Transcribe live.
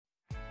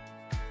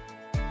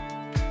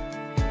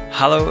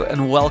Hello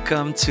and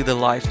welcome to the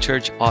Life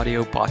Church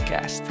audio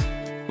podcast.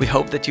 We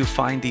hope that you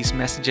find these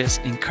messages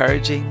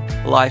encouraging,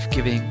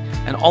 life-giving,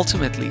 and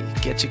ultimately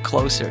get you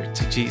closer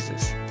to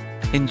Jesus.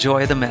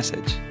 Enjoy the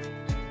message.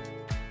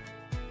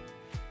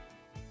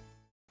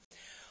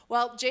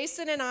 Well,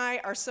 Jason and I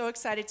are so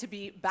excited to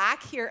be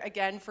back here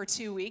again for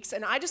 2 weeks,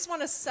 and I just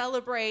want to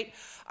celebrate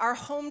our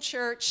home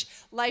church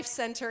Life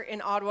Center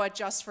in Ottawa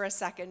just for a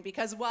second,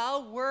 because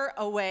while we're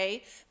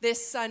away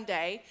this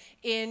Sunday,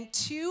 in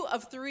 2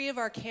 of 3 of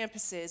our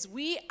campuses,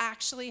 we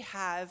actually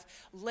have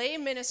lay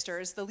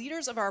ministers, the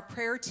leaders of our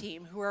prayer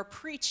team, who are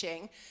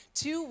preaching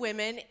to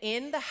women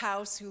in the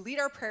house who lead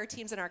our prayer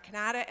teams in our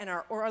Canada and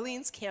our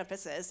Orleans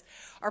campuses,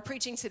 are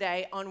preaching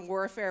today on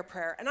warfare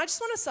prayer. And I just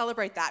want to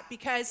celebrate that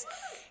because,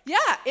 yeah,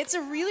 it's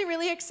a really,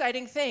 really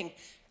exciting thing.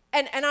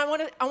 And I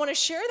want to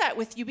share that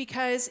with you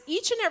because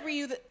each and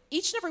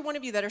every one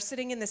of you that are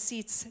sitting in the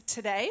seats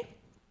today,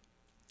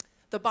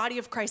 the body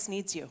of Christ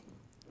needs you.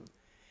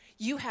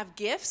 You have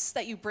gifts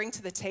that you bring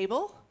to the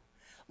table.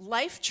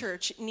 Life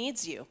Church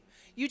needs you.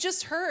 You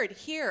just heard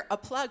here a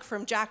plug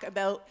from Jack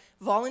about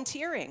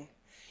volunteering.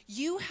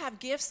 You have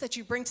gifts that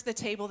you bring to the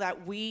table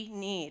that we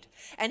need.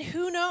 And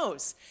who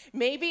knows,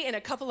 maybe in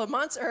a couple of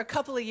months or a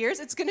couple of years,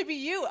 it's going to be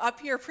you up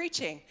here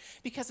preaching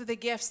because of the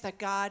gifts that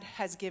God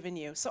has given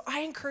you. So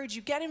I encourage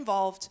you, get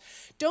involved.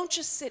 Don't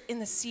just sit in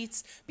the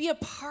seats. Be a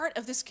part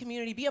of this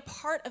community. Be a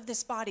part of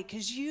this body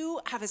because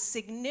you have a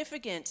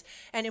significant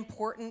and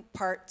important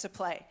part to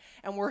play.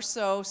 And we're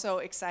so, so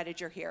excited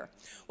you're here.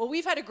 Well,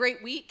 we've had a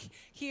great week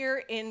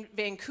here in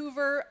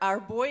Vancouver. Our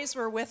boys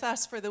were with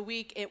us for the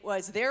week. It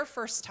was their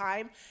first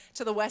time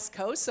to the West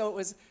Coast, so it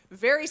was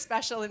very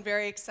special and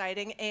very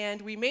exciting,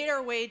 and we made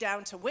our way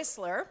down to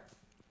Whistler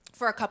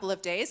for a couple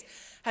of days.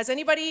 Has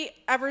anybody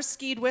ever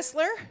skied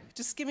Whistler?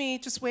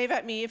 Just wave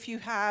at me if you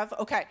have.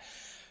 Okay,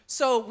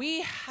 so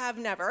we have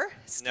never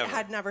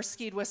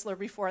skied Whistler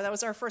before. That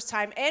was our first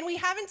time, and we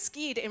haven't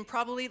skied in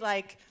probably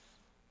like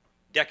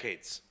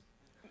decades.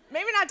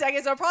 Maybe not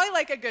decades, but probably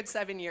like a good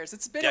 7 years.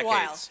 It's been Decades. a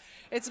while.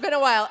 It's been a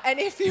while. And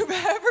if you've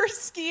ever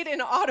skied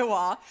in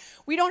Ottawa,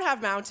 we don't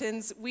have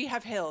mountains, we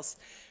have hills.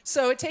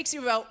 So it takes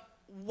you about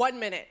 1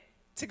 minute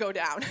to go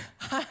down.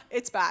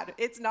 It's bad.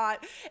 It's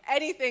not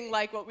anything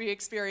like what we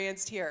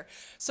experienced here.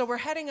 So we're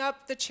heading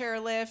up the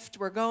chairlift.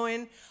 We're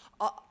going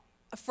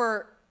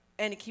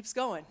and it keeps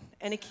going,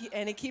 and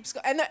it keeps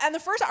going. And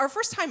our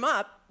first time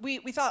up, we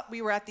thought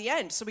we were at the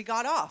end, so we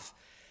got off.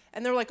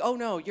 And they're like, "Oh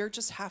no, you're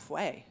just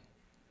halfway."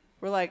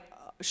 We're like,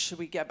 should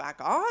we get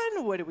back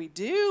on? What do we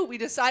do? We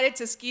decided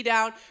to ski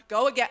down,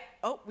 go again.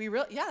 Oh,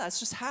 that's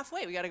just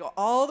halfway. We got to go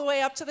all the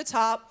way up to the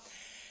top.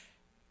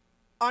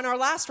 On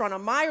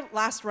my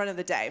last run of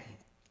the day,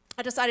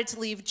 I decided to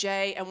leave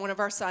Jay and one of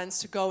our sons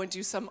to go and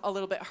do a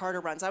little bit harder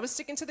runs. I was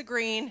sticking to the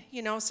green,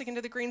 sticking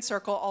to the green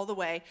circle all the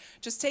way,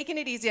 just taking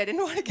it easy. I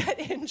didn't want to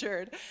get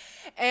injured.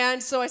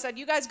 And so I said,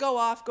 you guys go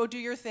off, go do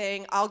your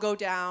thing. I'll go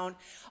down.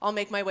 I'll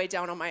make my way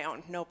down on my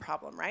own. No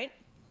problem, right?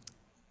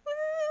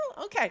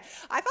 Okay,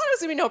 I thought it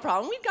was going to be no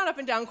problem. We'd gone up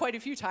and down quite a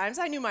few times.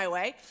 I knew my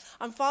way.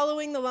 I'm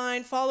following the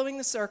line, following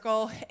the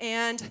circle,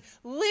 and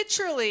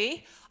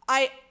literally,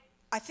 I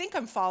think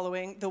I'm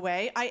following the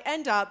way. I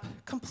end up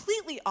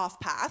completely off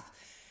path.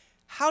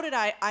 How did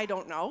I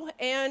don't know.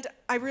 And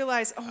I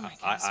realized, oh my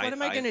goodness, what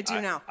am I going to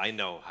do now? I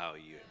know how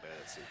you,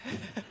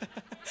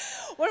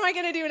 what am I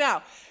going to do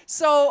now?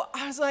 So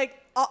I was like,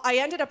 I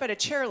ended up at a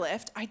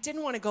chairlift. I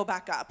didn't want to go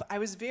back up. I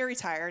was very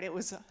tired. It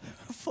was a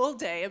full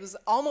day. It was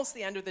almost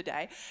the end of the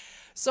day.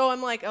 So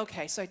I'm like,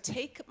 okay, so I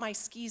take my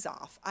skis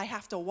off. I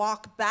have to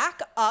walk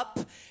back up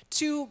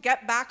to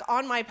get back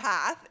on my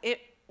path. It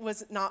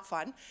was not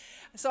fun.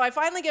 So I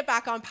finally get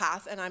back on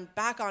path, and I'm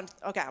back on,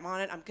 okay, I'm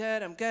on it. I'm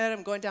good.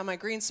 I'm going down my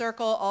green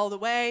circle all the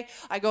way.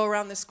 I go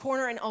around this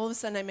corner, and all of a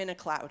sudden I'm in a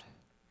cloud.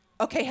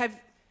 Okay,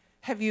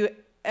 have you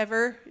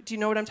ever, do you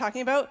know what I'm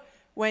talking about?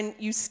 When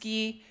you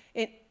ski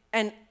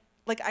and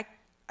like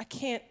I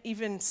can't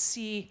even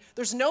see,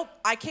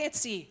 I can't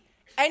see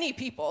any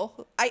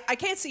people. I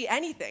can't see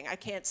anything. I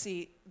can't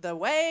see the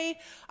way.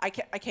 I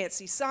can't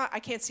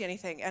see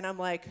anything. And I'm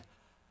like,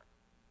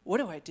 what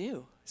do I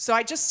do? So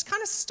I just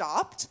kind of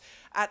stopped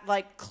at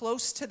like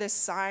close to this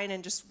sign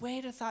and just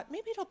waited. Thought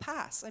maybe it'll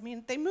pass. I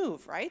mean, they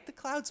move, right? The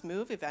clouds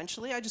move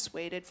eventually. I just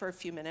waited for a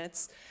few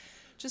minutes.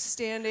 Just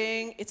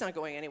standing, it's not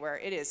going anywhere.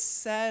 It is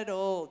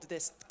settled,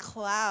 this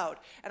cloud.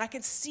 And I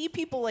can see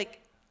people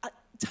like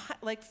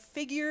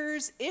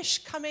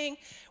figures-ish coming.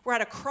 We're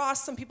at a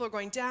cross, some people are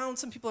going down,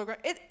 some people are going,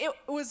 it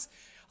was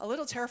a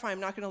little terrifying, I'm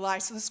not gonna lie.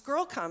 So this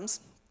girl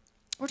comes,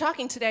 we're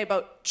talking today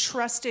about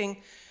trusting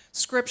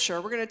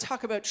Scripture. We're gonna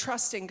talk about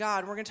trusting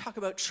God. We're gonna talk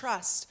about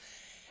trust.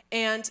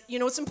 And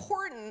it's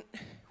important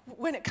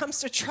when it comes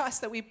to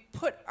trust that we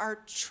put our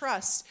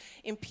trust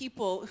in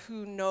people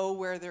who know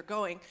where they're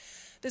going.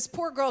 This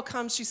poor girl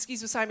comes, she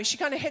skis beside me. She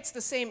kind of hits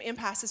the same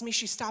impasse as me.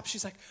 She stops,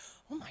 she's like,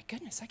 oh my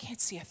goodness, I can't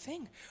see a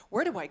thing.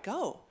 Where do I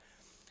go?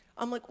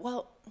 I'm like,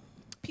 well,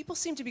 people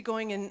seem to be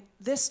going in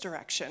this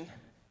direction.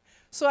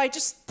 So I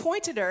just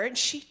pointed her, and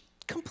she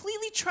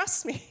completely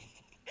trusts me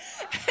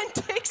and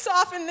takes takes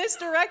off in this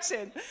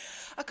direction.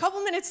 A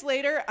couple minutes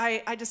later,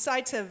 I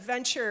decide to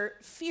venture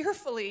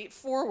fearfully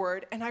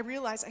forward, and I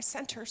realize I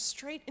sent her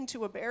straight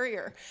into a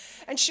barrier.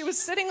 And she was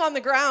sitting on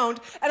the ground,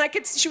 and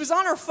she was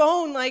on her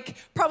phone, like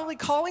probably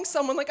calling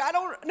someone, like, I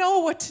don't know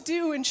what to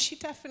do. And she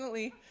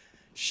definitely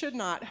should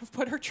not have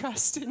put her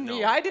trust in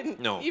me. I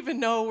didn't even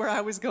know where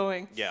I was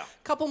going. Yeah.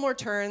 A couple more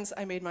turns,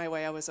 I made my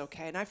way, I was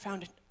okay. And I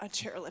found a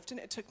chairlift, and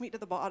it took me to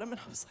the bottom, and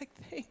I was like,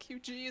 thank you,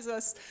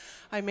 Jesus.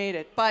 I made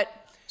it.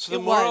 But so the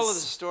moral of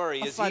the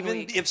story is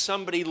even if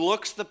somebody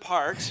looks the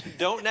part,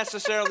 don't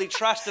necessarily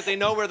trust that they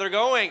know where they're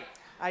going.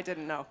 I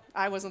didn't know.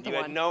 I wasn't the one.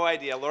 You had no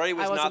idea. Lori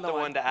was not the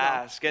one to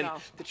ask. And no.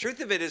 the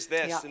truth of it is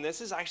this, and this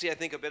is actually, I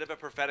think, a bit of a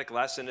prophetic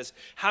lesson, is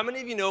how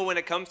many of you know when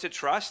it comes to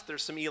trust,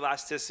 there's some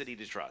elasticity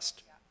to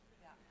trust?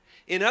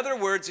 In other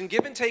words, in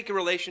give and take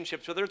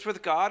relationships, whether it's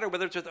with God or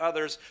whether it's with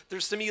others,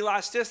 there's some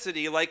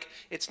elasticity. Like,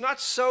 it's not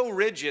so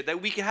rigid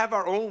that we can have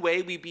our own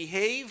way. We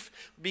behave,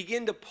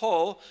 begin to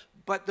pull,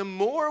 but the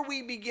more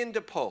we begin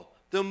to pull,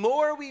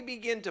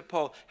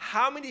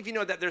 how many of you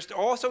know that there's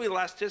also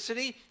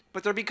elasticity,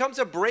 but there becomes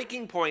a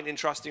breaking point in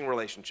trusting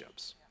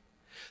relationships?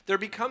 There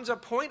becomes a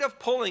point of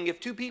pulling,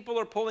 if two people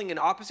are pulling in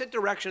opposite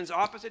directions,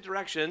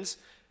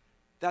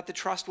 that the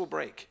trust will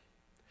break.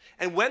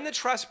 And when the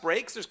trust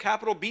breaks, there's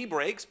capital B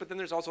breaks, but then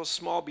there's also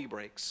small b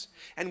breaks.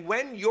 And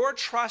when your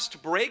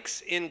trust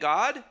breaks in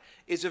God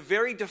is a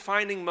very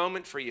defining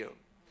moment for you.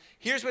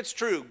 Here's what's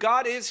true.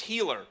 God is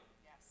healer.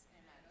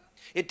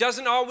 It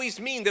doesn't always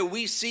mean that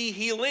we see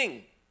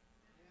healing.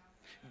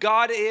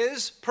 God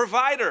is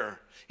provider.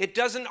 It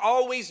doesn't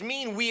always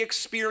mean we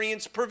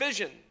experience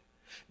provision.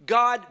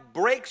 God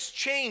breaks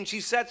chains.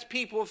 He sets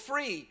people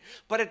free.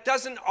 But it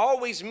doesn't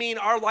always mean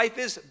our life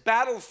is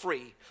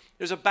battle-free.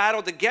 There's a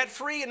battle to get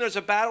free, and there's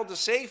a battle to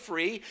stay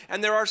free,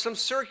 and there are some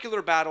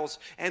circular battles.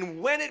 And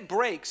when it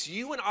breaks,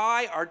 you and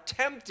I are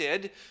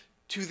tempted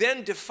to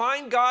then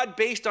define God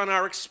based on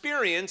our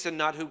experience and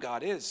not who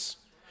God is.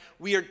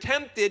 We are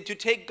tempted to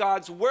take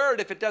God's word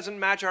if it doesn't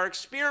match our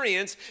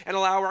experience and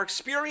allow our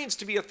experience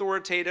to be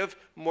authoritative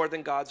more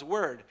than God's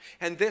word.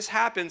 And this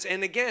happens.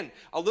 And again,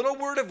 a little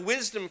word of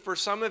wisdom for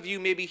some of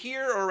you maybe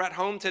here or at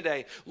home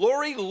today.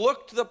 Lori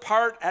looked the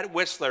part at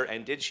Whistler,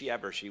 and did she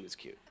ever? She was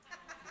cute.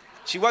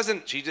 She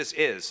wasn't, she just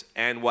is,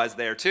 and was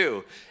there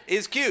too.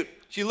 Is cute.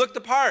 She looked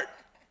the part.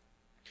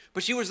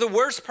 But she was the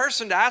worst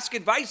person to ask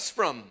advice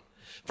from.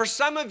 For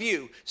some of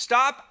you,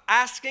 stop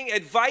asking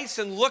advice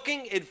and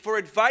looking for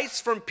advice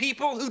from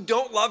people who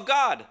don't love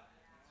God.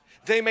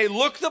 They may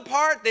look the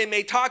part, they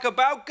may talk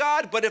about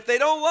God, but if they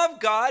don't love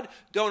God,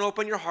 don't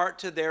open your heart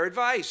to their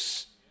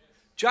advice.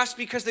 Just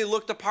because they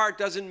look the part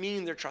doesn't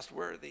mean they're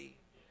trustworthy.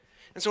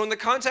 And so in the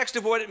context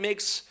of what it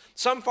makes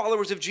some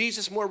followers of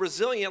Jesus more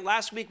resilient,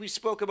 last week we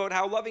spoke about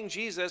how loving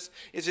Jesus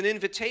is an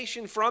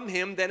invitation from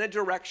him, then a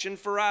direction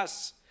for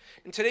us.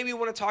 And today we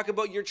want to talk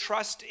about your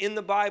trust in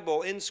the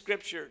Bible, in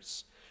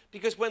scriptures.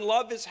 Because when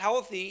love is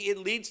healthy, it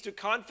leads to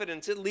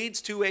confidence. It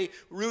leads to a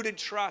rooted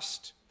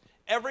trust.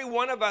 Every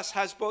one of us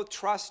has both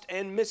trust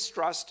and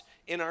mistrust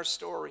in our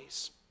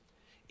stories.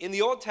 In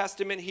the Old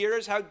Testament, here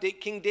is how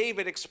King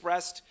David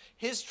expressed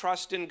his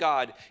trust in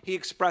God. He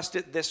expressed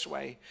it this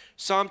way.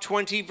 Psalm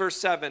 20, verse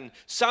 7.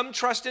 Some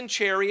trust in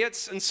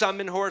chariots and some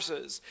in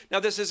horses.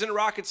 Now, this isn't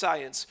rocket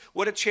science.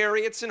 What do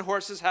chariots and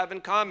horses have in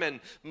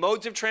common?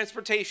 Modes of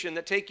transportation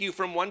that take you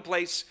from one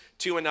place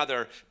to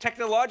another.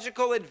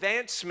 Technological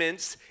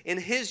advancements in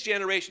his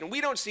generation.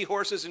 We don't see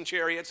horses and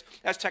chariots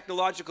as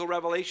technological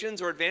revelations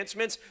or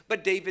advancements,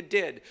 but David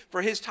did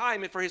for his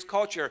time and for his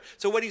culture.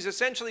 So what he's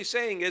essentially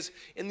saying is,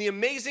 in the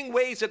amazing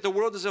ways that the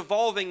world is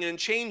evolving and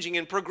changing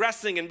and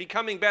progressing and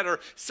becoming better,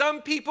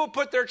 some people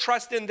put their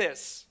trust in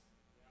this.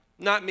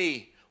 Not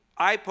me.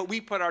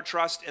 We put our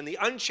trust in the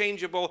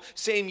unchangeable,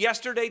 same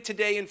yesterday,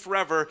 today, and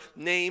forever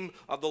name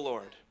of the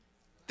Lord.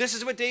 This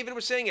is what David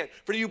was saying it.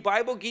 For you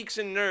Bible geeks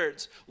and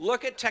nerds,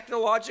 look at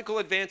technological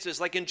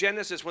advances like in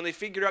Genesis when they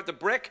figured out the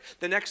brick,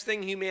 the next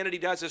thing humanity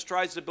does is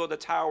tries to build a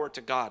tower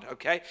to God,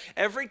 okay?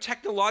 Every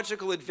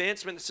technological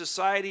advancement that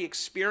society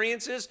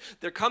experiences,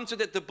 there comes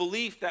with it the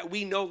belief that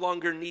we no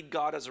longer need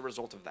God as a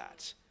result of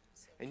that.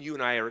 And you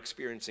and I are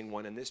experiencing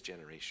one in this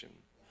generation.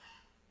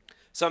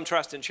 Some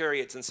trust in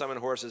chariots and some in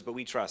horses, but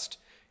we trust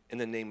in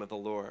the name of the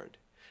Lord.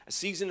 A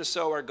season or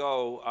so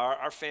ago,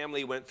 our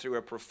family went through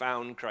a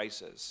profound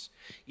crisis.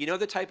 You know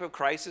the type of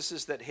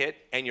crises that hit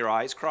and your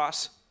eyes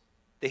cross?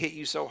 They hit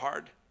you so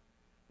hard.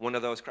 One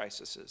of those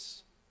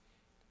crises.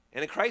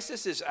 And a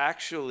crisis is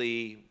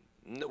actually,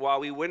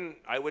 while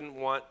I wouldn't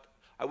want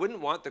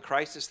the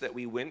crisis that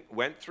we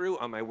went through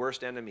on my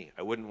worst enemy.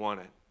 I wouldn't want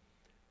it.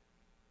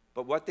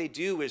 But what they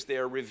do is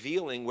they're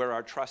revealing where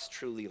our trust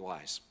truly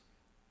lies.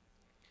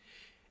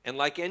 And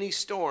like any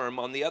storm,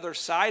 on the other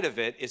side of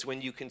it is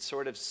when you can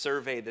sort of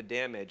survey the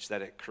damage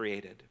that it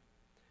created.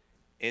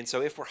 And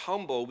so if we're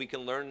humble, we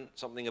can learn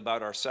something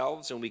about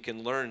ourselves and we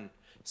can learn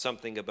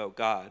something about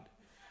God.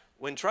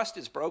 When trust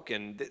is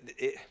broken,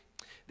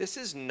 this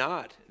is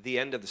not the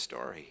end of the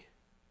story.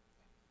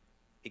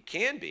 It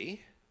can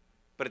be,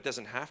 but it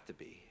doesn't have to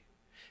be.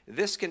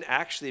 this can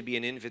actually be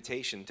an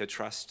invitation to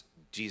trust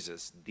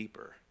Jesus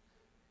deeper,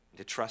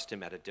 to trust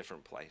him at a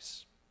different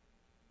place.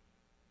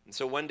 And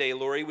so one day,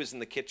 Lori was in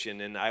the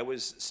kitchen, and I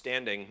was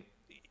standing.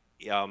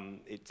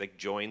 It's like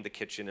joined, the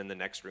kitchen and the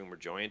next room were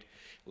joined.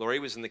 Lori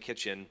was in the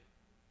kitchen,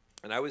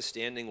 and I was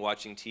standing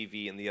watching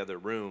TV in the other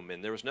room,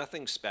 and there was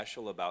nothing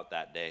special about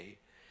that day.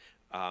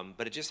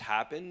 But it just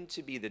happened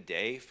to be the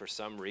day, for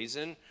some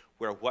reason,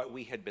 where what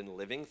we had been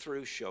living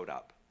through showed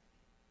up.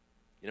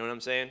 You know what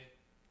I'm saying?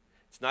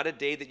 It's not a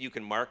day that you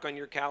can mark on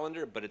your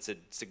calendar, but it's a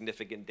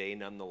significant day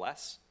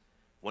nonetheless.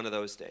 One of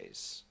those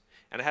days.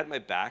 And I had my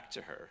back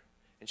to her,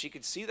 and she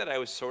could see that I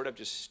was sort of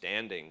just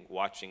standing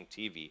watching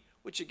TV,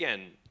 which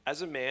again,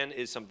 as a man,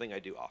 is something I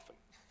do often.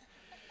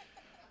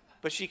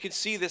 But she could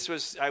see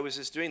I was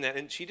just doing that,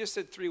 and she just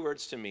said 3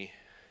 words to me,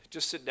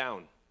 just sit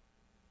down.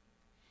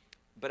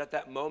 But at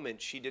that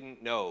moment, she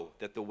didn't know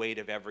that the weight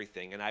of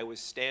everything, and I was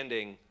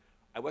standing,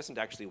 I wasn't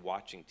actually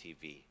watching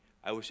TV.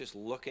 I was just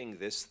looking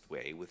this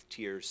way with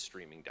tears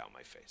streaming down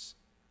my face.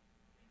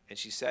 And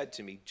she said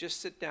to me,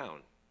 just sit down,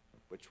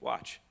 which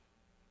watch.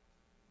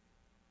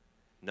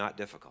 Not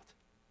difficult.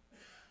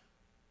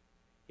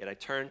 Yet I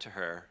turned to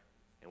her,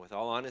 and with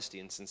all honesty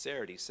and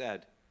sincerity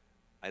said,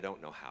 I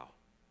don't know how.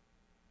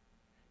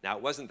 Now,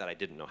 it wasn't that I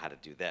didn't know how to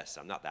do this.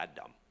 I'm not that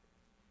dumb.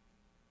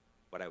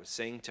 What I was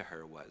saying to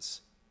her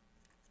was,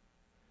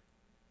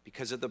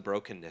 because of the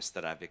brokenness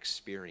that I've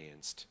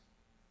experienced,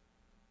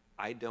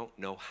 I don't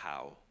know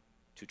how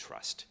to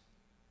trust.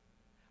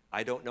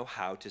 I don't know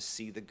how to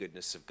see the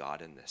goodness of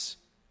God in this.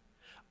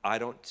 I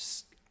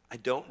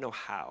don't know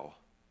how,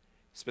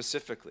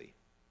 specifically.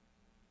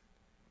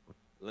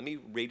 Let me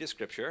read a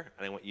scripture,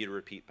 and I want you to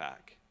repeat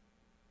back.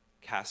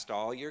 Cast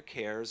all your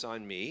cares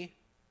on me.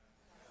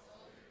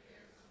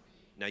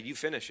 Now you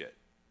finish it.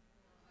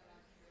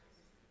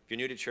 If you're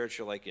new to church,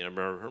 you're like,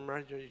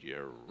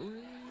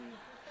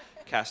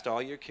 cast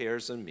all your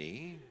cares on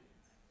me,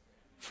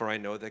 for I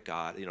know that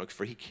God,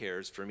 for he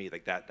cares for me,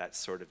 like that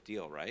sort of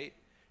deal, right?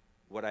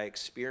 What I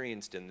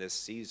experienced in this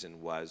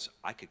season was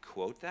I could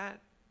quote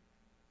that.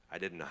 I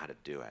didn't know how to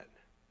do it.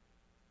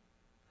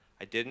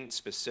 I didn't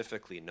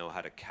specifically know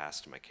how to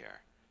cast my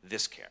care,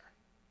 this care.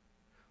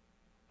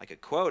 I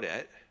could quote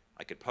it,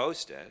 I could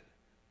post it,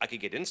 I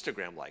could get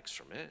Instagram likes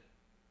from it,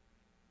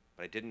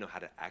 but I didn't know how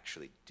to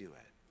actually do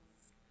it.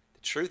 The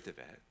truth of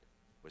it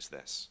was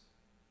this,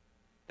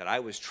 that I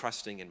was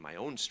trusting in my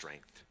own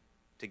strength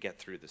to get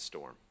through the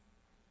storm.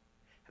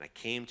 And I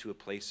came to a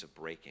place of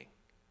breaking.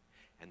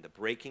 And the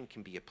breaking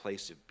can be a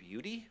place of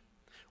beauty,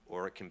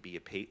 or it can be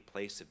a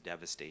place of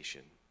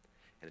devastation.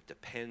 And it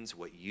depends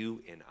what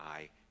you and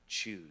I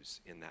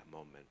choose in that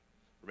moment.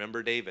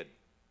 Remember David.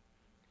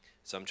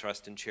 Some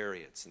trust in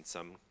chariots and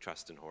some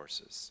trust in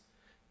horses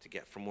to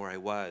get from where I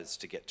was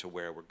to get to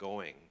where we're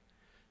going.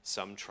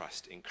 Some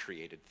trust in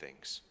created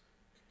things.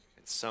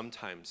 And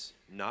sometimes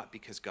not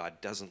because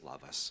God doesn't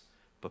love us,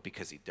 but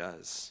because he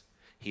does.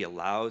 He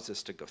allows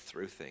us to go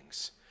through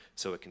things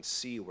so it can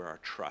see where our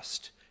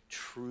trust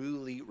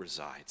truly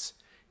resides.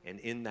 And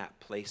in that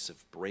place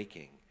of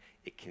breaking,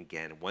 it can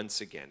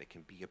it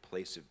can be a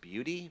place of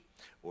beauty,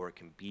 or it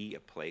can be a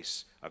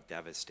place of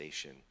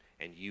devastation,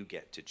 and you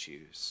get to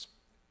choose.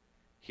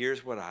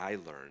 Here's what I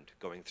learned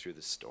going through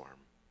the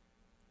storm.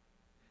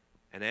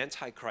 An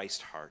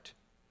antichrist heart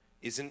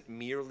isn't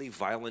merely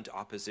violent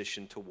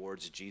opposition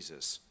towards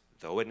Jesus,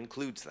 though it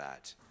includes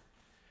that.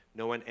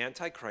 No, an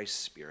antichrist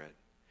spirit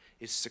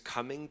is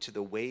succumbing to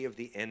the way of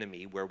the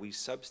enemy, where we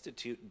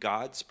substitute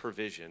God's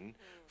provision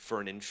for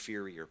an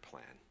inferior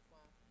plan.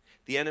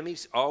 The enemy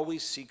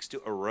always seeks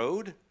to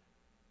erode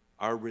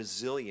our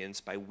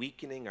resilience by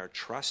weakening our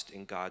trust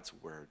in God's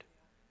word.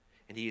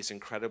 And he is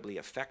incredibly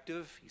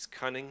effective, he's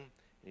cunning,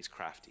 and he's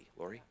crafty.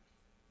 Lori?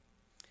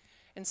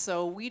 And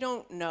so we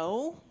don't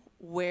know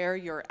where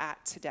you're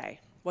at today,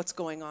 what's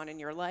going on in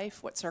your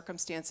life, what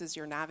circumstances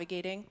you're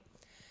navigating.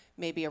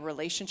 Maybe a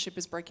relationship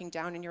is breaking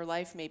down in your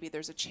life. Maybe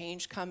there's a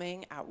change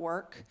coming at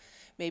work.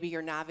 Maybe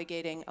you're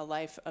navigating a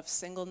life of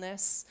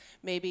singleness.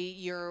 Maybe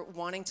you're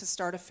wanting to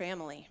start a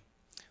family.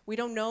 We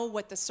don't know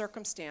what the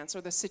circumstance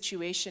or the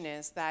situation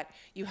is that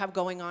you have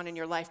going on in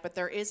your life, but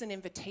there is an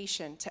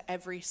invitation to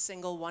every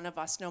single one of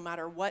us, no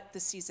matter what the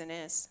season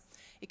is.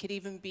 It could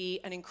even be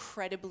an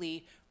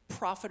incredibly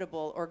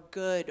profitable or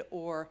good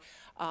or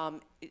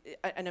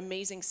an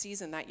amazing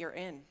season that you're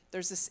in.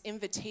 There's this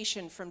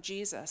invitation from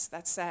Jesus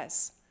that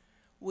says,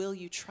 will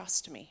you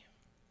trust me?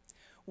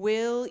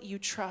 Will you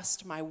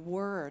trust my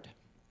word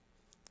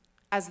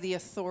as the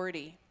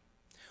authority?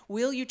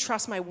 Will you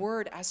trust my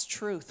word as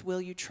truth? Will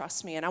you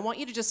trust me? And I want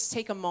you to just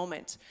take a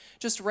moment,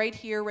 just right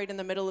here, right in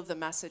the middle of the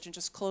message, and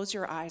just close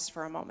your eyes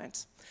for a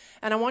moment.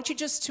 And I want you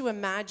just to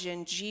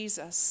imagine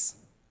Jesus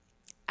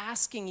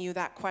asking you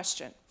that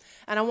question.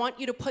 And I want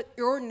you to put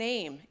your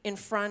name in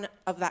front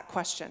of that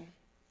question.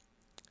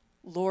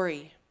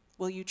 Lori,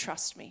 will you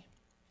trust me?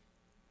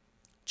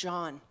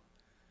 John,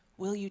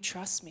 will you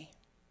trust me?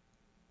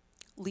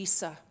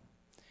 Lisa,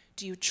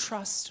 do you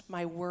trust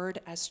my word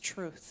as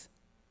truth?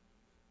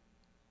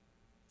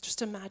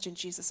 Just imagine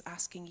Jesus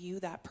asking you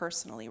that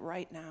personally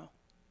right now.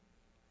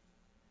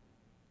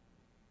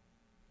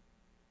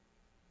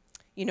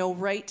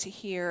 right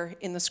here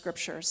in the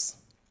scriptures.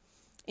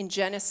 In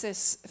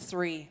Genesis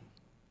 3,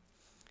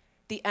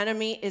 the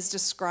enemy is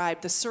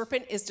described, the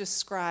serpent is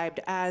described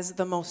as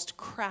the most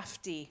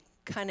crafty,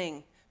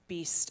 cunning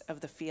beast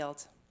of the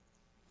field.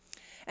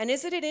 And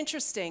isn't it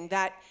interesting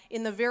that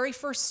in the very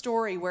first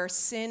story where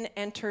sin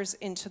enters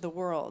into the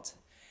world,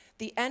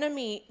 the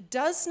enemy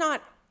does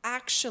not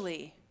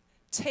actually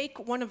take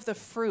one of the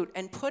fruit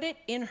and put it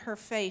in her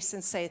face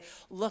and say,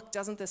 look,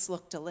 doesn't this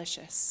look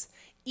delicious?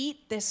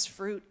 Eat this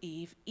fruit,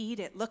 Eve. Eat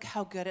it. Look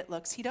how good it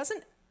looks. He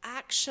doesn't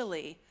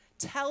actually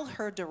tell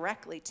her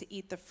directly to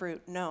eat the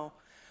fruit. No.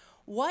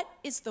 What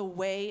is the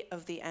way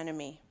of the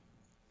enemy?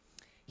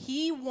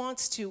 He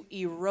wants to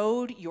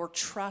erode your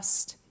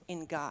trust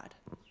in God.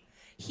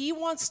 He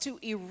wants to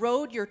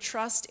erode your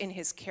trust in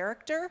his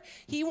character.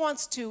 He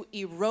wants to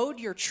erode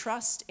your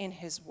trust in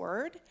his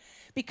word,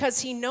 because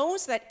he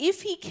knows that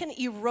if he can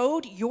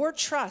erode your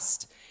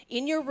trust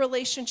in your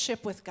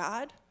relationship with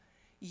God,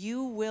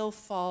 you will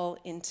fall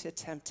into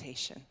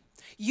temptation.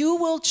 You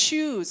will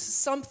choose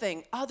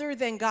something other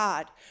than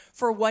God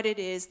for what it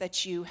is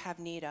that you have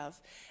need of.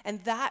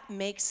 And that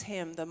makes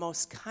him the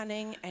most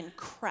cunning and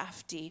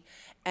crafty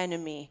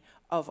enemy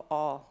of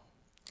all.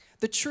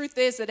 The truth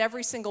is that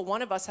every single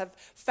one of us have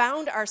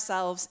found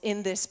ourselves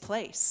in this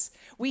place.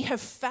 We have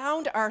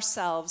found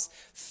ourselves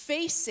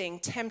facing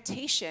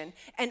temptation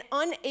and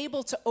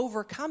unable to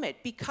overcome it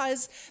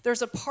because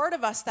there's a part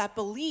of us that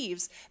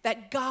believes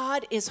that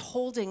God is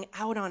holding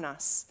out on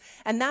us.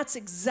 And that's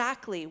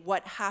exactly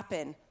what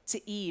happened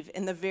to Eve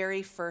in the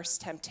very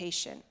first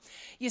temptation.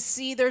 You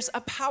see, there's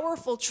a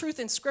powerful truth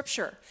in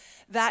Scripture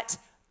that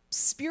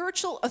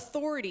spiritual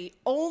authority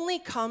only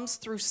comes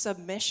through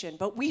submission,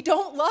 but we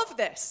don't love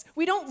this.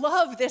 We don't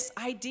love this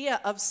idea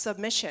of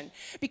submission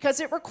because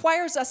it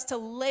requires us to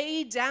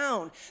lay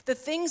down the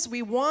things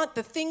we want,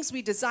 the things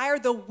we desire,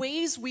 the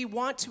ways we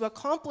want to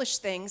accomplish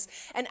things,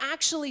 and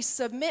actually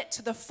submit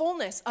to the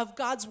fullness of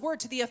God's word,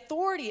 to the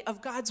authority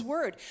of God's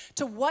word,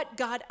 to what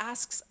God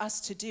asks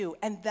us to do.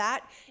 And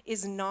that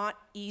is not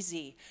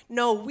easy.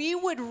 No, we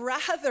would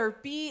rather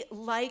be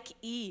like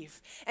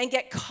Eve and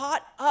get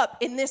caught up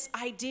in this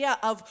idea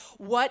of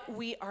what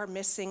we are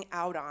missing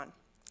out on.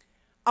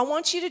 I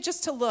want you to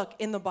just to look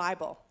in the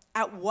Bible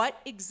at what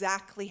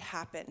exactly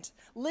happened.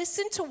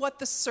 Listen to what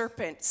the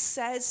serpent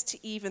says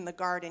to Eve in the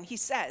garden. He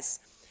says,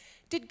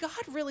 "Did God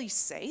really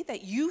say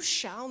that you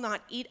shall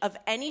not eat of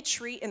any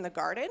tree in the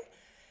garden?"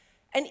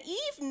 And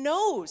Eve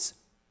knows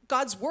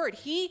God's word.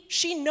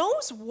 She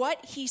knows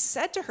what he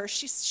said to her.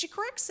 She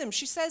corrects him.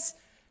 She says,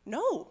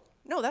 no,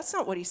 that's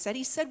not what he said.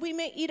 He said we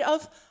may eat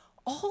of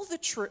all the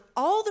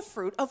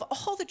fruit of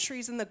all the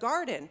trees in the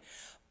garden.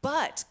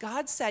 But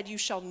God said, you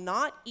shall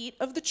not eat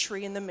of the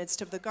tree in the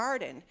midst of the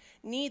garden,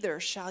 neither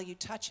shall you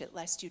touch it,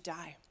 lest you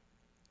die.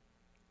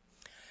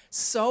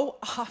 So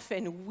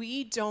often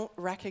we don't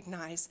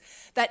recognize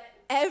that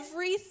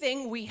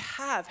everything we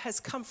have has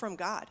come from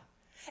God.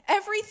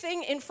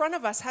 Everything in front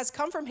of us has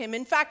come from him.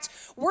 In fact,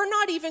 we're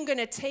not even going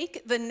to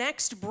take the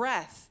next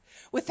breath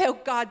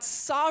without God's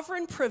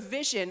sovereign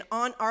provision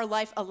on our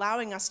life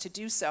allowing us to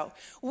do so.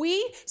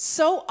 We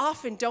so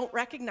often don't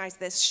recognize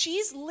this.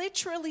 She's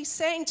literally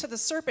saying to the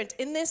serpent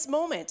in this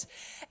moment,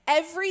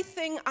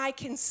 everything I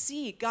can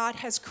see God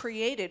has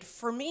created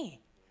for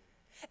me.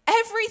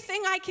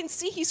 Everything I can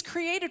see he's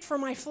created for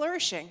my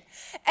flourishing.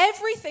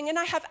 Everything, and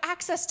I have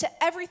access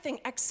to everything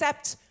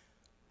except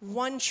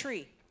one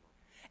tree.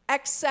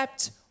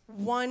 Except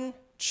one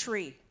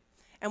tree.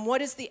 And what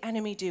does the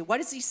enemy do? What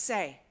does he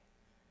say?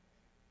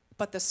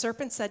 But the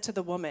serpent said to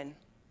the woman,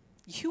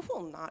 you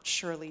will not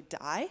surely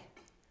die.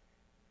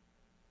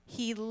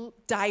 He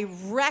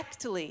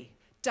directly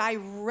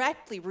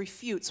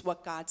refutes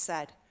what God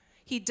said.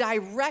 He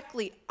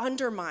directly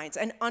undermines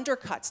and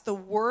undercuts the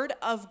word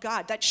of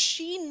God that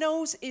she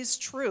knows is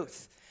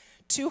truth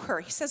to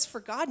her. He says, for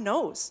God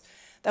knows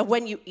that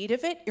when you eat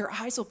of it, your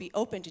eyes will be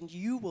opened and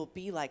you will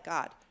be like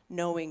God,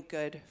 knowing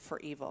good for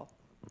evil.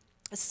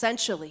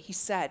 Essentially, he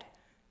said,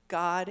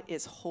 God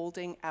is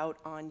holding out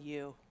on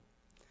you.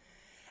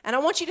 And I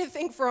want you to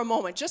think for a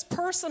moment, just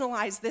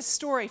personalize this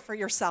story for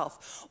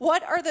yourself.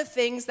 What are the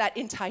things that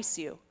entice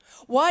you?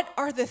 What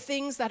are the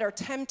things that are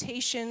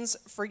temptations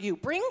for you?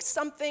 Bring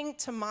something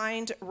to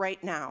mind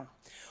right now.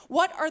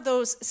 What are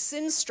those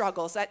sin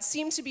struggles that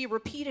seem to be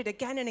repeated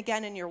again and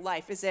again in your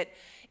life? Is it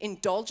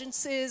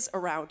indulgences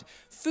around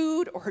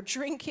food or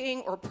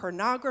drinking or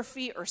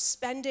pornography or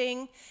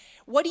spending?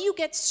 What do you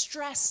get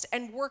stressed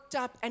and worked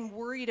up and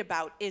worried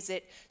about? Is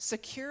it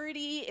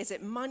security? Is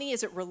it money?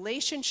 Is it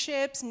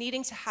relationships?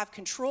 Needing to have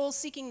control,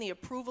 seeking the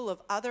approval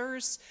of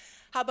others?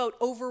 How about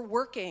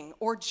overworking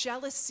or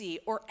jealousy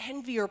or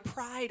envy or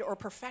pride or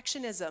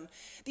perfectionism?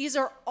 These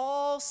are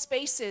all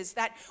spaces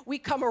that we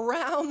come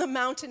around the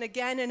mountain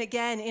again and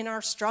again in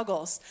our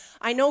struggles.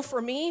 I know for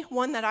me,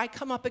 one that I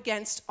come up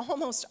against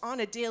almost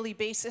on a daily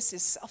basis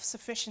is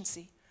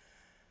self-sufficiency.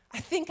 I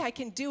think I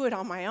can do it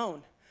on my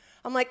own.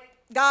 I'm like,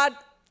 God,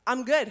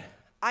 I'm good.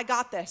 I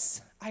got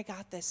this.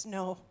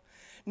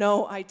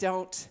 No, I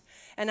don't.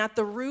 And at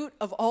the root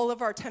of all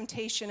of our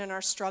temptation and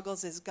our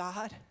struggles is,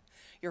 God,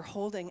 you're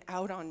holding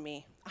out on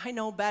me. I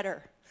know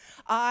better.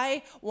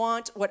 I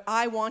want what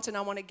I want, and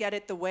I want to get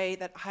it the way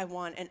that I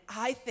want. And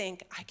I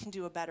think I can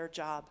do a better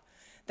job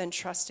than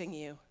trusting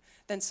you,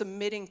 than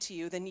submitting to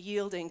you, than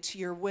yielding to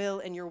your will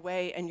and your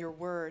way and your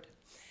word.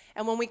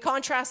 And when we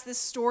contrast this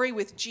story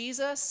with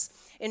Jesus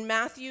in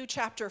Matthew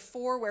chapter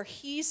 4, where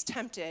he's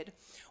tempted,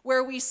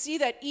 where we see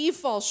that Eve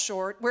falls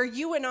short, where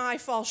you and I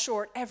fall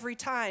short every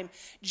time,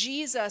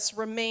 Jesus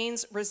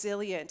remains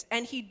resilient.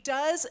 And he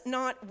does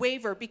not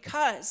waver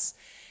because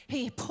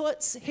he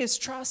puts his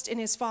trust in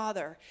his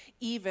Father,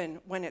 even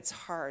when it's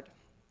hard.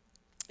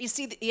 You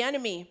see, the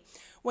enemy,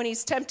 when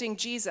he's tempting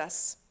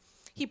Jesus,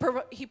 he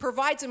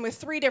provides him with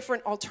three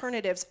different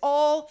alternatives,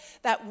 all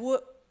that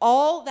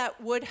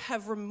would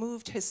have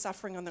removed his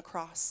suffering on the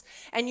cross.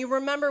 And you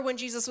remember when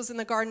Jesus was in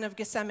the Garden of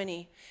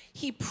Gethsemane,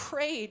 he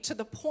prayed to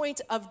the point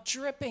of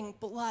dripping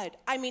blood.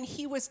 I mean,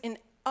 he was in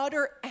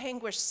utter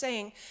anguish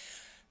saying,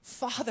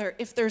 Father,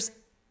 if there's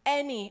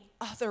any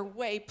other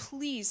way,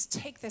 please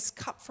take this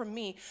cup from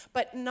me,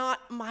 but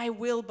not my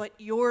will, but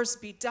yours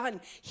be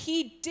done.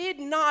 He did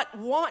not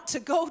want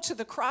to go to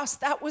the cross.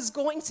 That was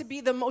going to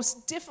be the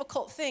most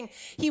difficult thing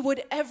he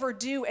would ever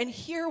do. And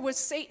here was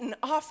Satan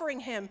offering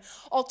him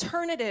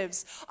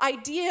alternatives,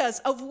 ideas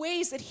of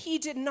ways that he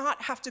did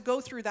not have to go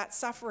through that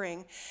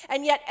suffering.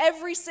 And yet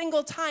every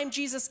single time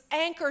Jesus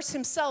anchors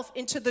himself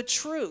into the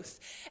truth,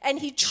 and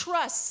he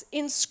trusts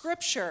in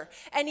Scripture,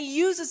 and he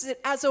uses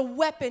it as a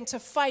weapon to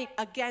fight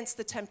against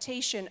the temptation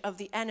of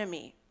the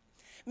enemy.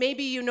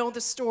 Maybe you know the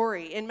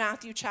story in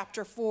Matthew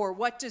chapter 4.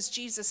 What does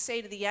Jesus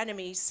say to the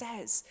enemy? He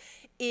says,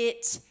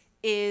 "It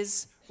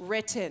is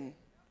written."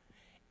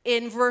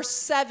 In verse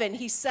 7,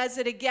 he says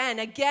it again.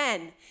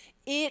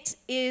 It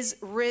is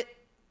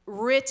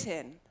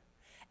written.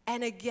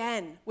 And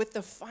again, with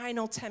the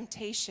final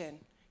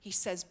temptation, he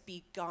says,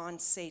 "Begone,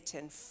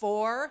 Satan,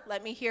 for,"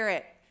 let me hear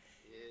it,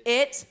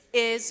 "it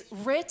is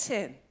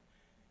written."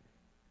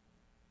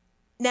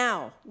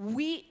 Now,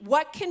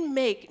 what can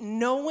make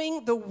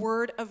knowing the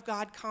word of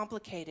God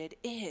complicated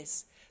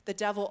is the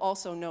devil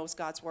also knows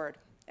God's word.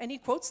 And he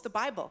quotes the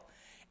Bible.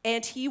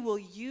 And he will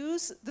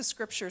use the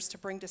scriptures to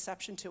bring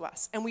deception to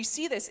us. And we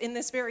see this in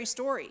this very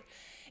story.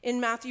 In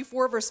Matthew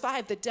 4, verse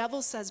 5, the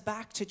devil says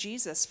back to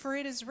Jesus, "For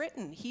it is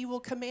written, he will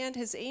command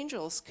his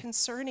angels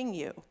concerning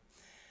you."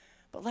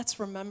 But let's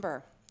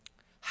remember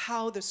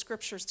how the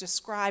scriptures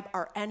describe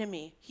our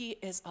enemy. He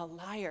is a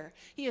liar.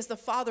 He is the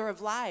father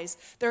of lies.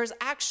 There is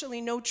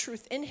actually no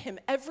truth in him.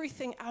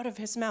 Everything out of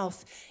his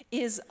mouth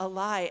is a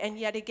lie. And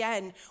yet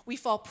again, we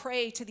fall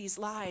prey to these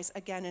lies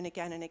again and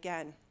again and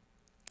again.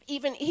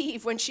 Even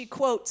Eve, when she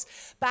quotes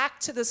back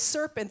to the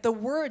serpent the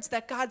words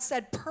that God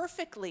said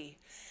perfectly,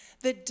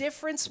 the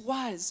difference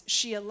was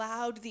she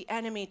allowed the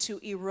enemy to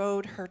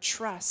erode her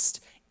trust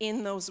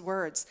in those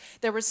words.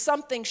 There was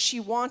something she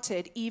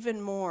wanted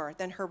even more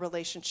than her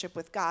relationship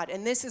with God.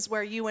 And this is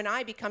where you and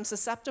I become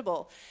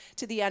susceptible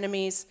to the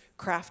enemy's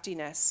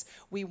craftiness.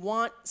 We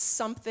want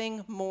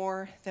something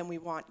more than we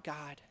want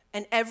God.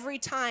 And every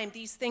time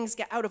these things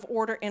get out of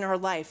order in our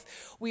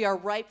life, we are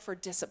ripe for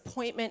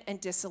disappointment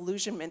and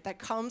disillusionment that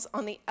comes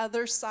on the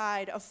other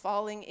side of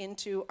falling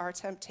into our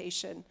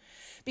temptation.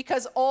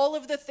 Because all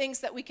of the things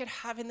that we could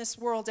have in this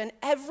world, and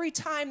every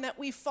time that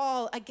we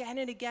fall again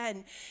and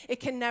again, it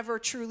can never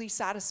truly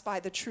satisfy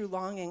the true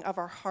longing of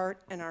our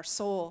heart and our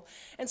soul.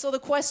 And so the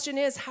question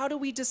is, how do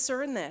we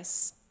discern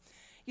this?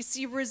 You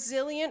see,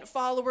 resilient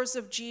followers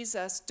of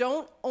Jesus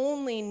don't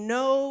only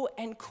know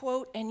and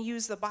quote and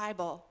use the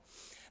Bible.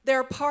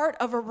 They're part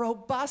of a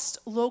robust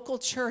local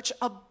church,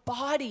 a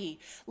body,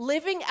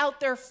 living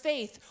out their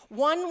faith,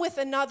 one with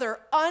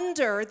another,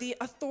 under the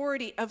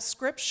authority of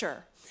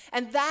Scripture.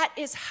 And that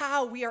is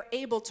how we are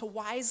able to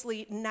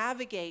wisely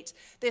navigate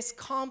this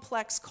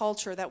complex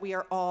culture that we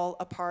are all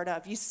a part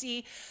of. You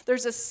see,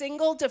 there's a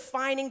single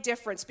defining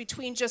difference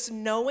between just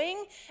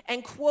knowing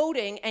and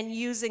quoting and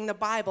using the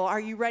Bible. Are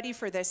you ready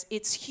for this?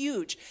 It's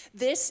huge.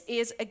 This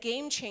is a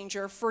game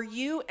changer for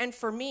you and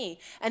for me.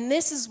 And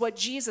this is what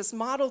Jesus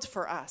modeled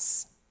for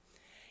us.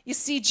 You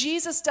see,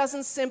 Jesus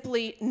doesn't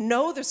simply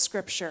know the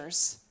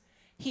Scriptures.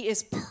 He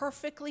is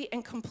perfectly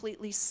and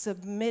completely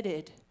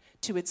submitted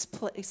to its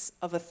place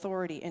of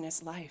authority in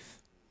his life,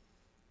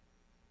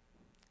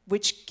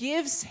 which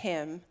gives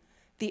him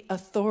the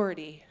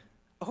authority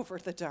over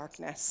the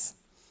darkness.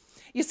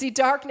 You see,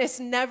 darkness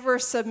never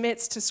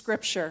submits to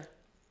Scripture.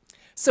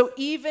 So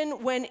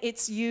even when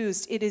it's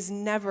used, it is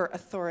never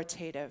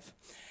authoritative.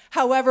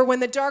 However, when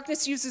the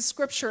darkness uses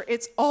Scripture,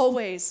 it's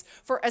always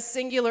for a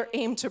singular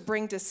aim to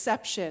bring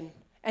deception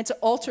and to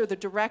alter the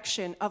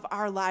direction of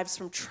our lives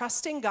from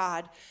trusting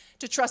God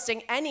to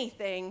trusting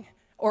anything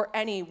or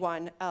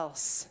anyone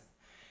else.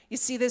 You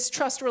see, this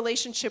trust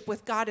relationship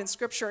with God in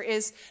Scripture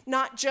is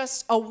not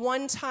just a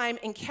one-time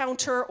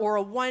encounter or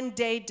a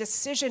one-day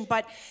decision,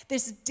 but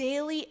this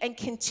daily and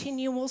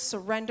continual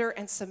surrender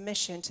and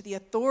submission to the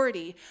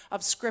authority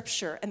of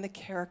Scripture and the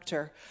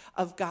character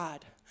of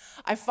God.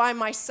 I find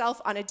myself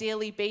on a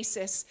daily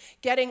basis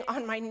getting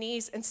on my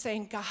knees and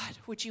saying, God,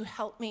 would you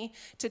help me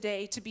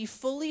today to be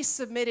fully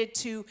submitted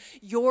to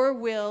your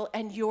will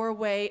and your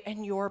way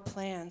and your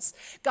plans?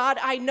 God,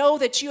 I know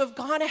that you have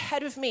gone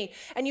ahead of me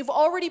and you've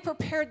already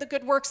prepared the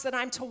good works that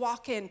I'm to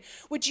walk in.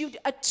 Would you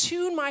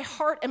attune my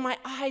heart and my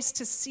eyes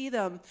to see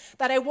them,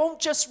 that I won't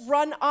just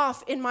run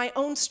off in my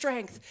own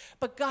strength,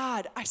 but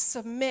God, I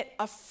submit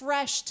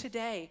afresh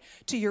today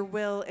to your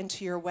will and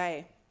to your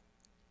way.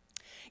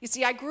 You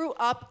see, I grew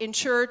up in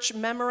church,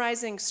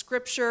 memorizing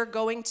scripture,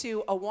 going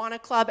to Awana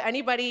Club.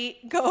 Anybody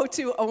go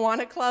to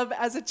Awana Club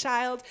as a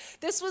child?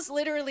 This was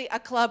literally a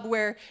club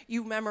where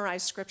you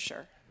memorize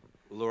scripture.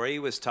 Lori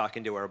was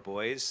talking to our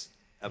boys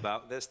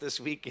about this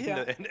week,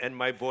 Yeah. and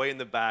my boy in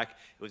the back,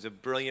 it was a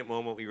brilliant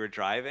moment. We were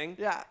driving,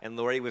 Yeah. and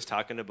Lori was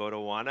talking about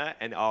Awana,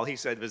 and all he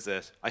said was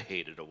this, I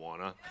hated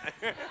Awana.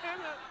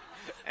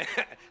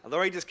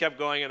 Lori just kept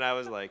going, and I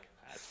was like,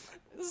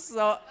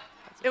 So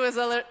it was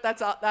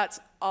that's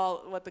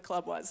all what the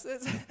club was.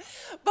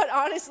 But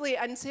honestly,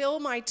 until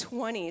my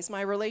 20s,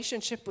 my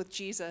relationship with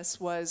Jesus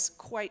was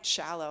quite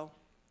shallow.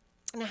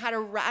 And I had a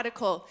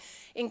radical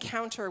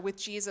encounter with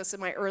Jesus in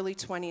my early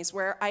 20s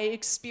where I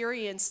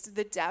experienced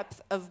the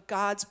depth of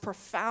God's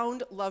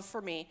profound love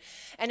for me.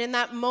 And in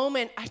that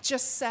moment, I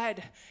just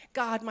said,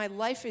 God, my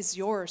life is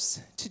yours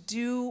to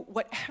do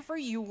whatever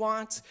you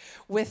want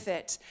with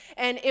it.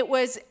 And it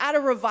was at a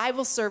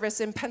revival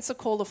service in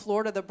Pensacola,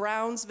 Florida, the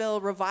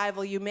Brownsville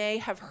Revival. You may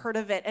have heard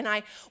of it. And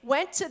I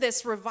went to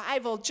this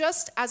revival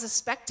just as a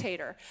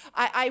spectator.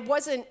 I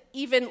wasn't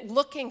even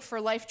looking for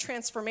life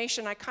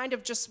transformation. I kind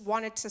of just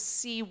wanted to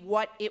see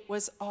what it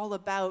was all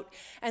about.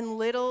 And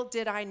little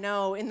did I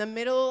know, in the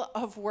middle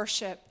of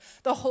worship,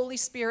 the Holy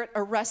Spirit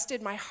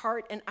arrested my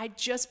heart, and I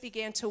just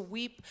began to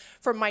weep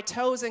from my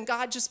toes, and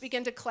God just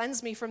began to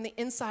cleanse me from the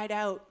inside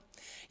out.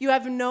 You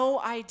have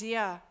no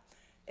idea.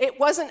 It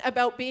wasn't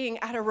about being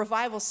at a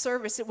revival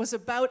service. It was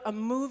about a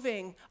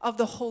moving of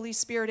the Holy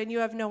Spirit, and you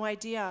have no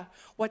idea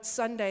what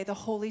Sunday the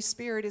Holy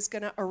Spirit is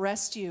going to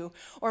arrest you,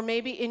 or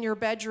maybe in your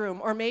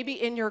bedroom, or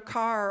maybe in your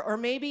car, or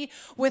maybe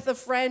with a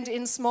friend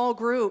in small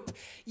group.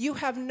 You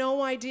have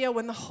no idea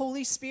when the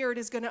Holy Spirit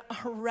is going to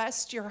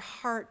arrest your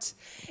heart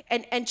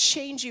and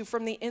change you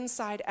from the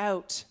inside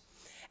out.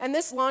 And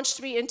this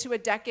launched me into a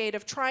decade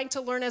of trying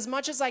to learn as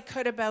much as I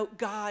could about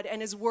God and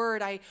His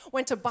Word. I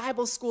went to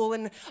Bible school,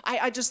 and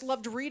I just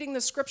loved reading the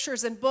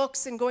scriptures and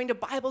books and going to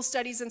Bible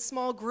studies in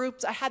small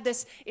groups. I had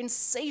this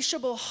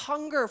insatiable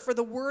hunger for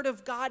the Word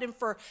of God and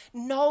for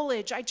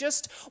knowledge. I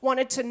just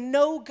wanted to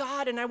know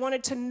God, and I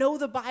wanted to know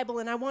the Bible,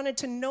 and I wanted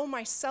to know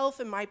myself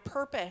and my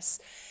purpose.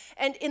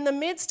 And in the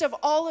midst of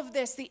all of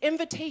this, the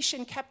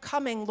invitation kept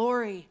coming,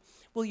 Lori,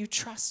 will you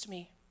trust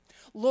me?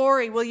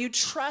 Lori, will you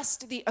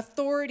trust the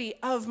authority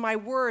of my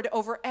word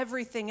over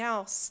everything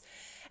else?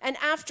 And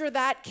after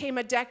that came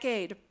a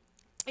decade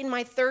in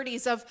my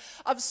 30s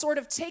of sort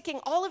of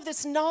taking all of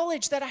this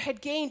knowledge that I had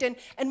gained and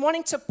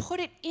wanting to put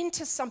it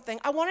into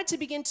something. I wanted to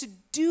begin to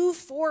do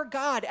for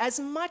God as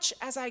much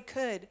as I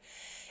could.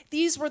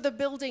 These were the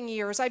building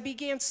years. I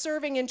began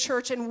serving in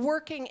church and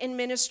working in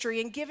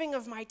ministry and giving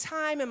of my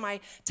time and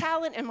my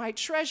talent and my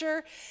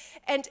treasure.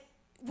 And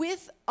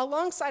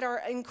alongside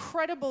our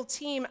incredible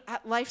team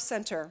at Life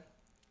Center,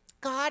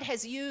 God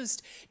has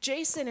used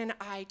Jason and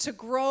I to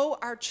grow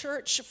our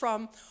church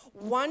from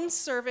one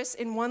service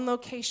in one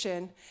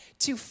location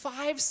to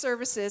 5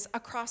 services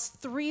across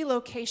 3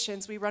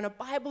 locations. We run a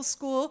Bible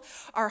school,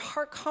 our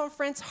Heart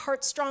Conference,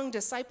 Heart Strong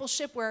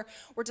Discipleship, where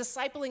we're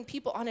discipling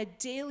people on a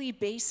daily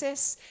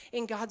basis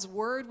in God's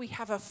Word. We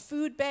have a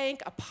food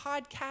bank, a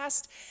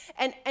podcast,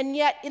 and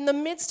yet in the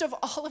midst of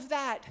all of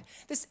that,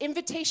 this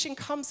invitation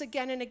comes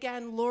again and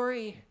again,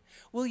 Lori,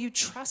 will you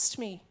trust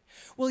me?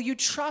 Will you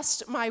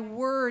trust my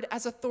word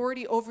as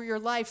authority over your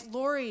life?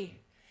 Lori,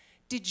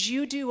 did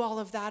you do all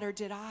of that or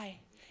did I?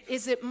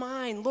 Is it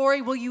mine?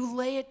 Lori, will you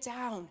lay it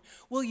down?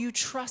 Will you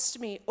trust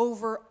me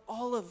over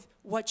all of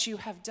what you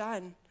have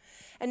done?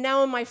 And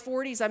now in my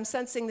 40s, I'm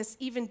sensing this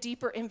even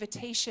deeper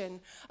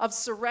invitation of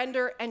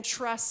surrender and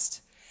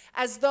trust,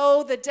 as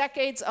though the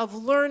decades of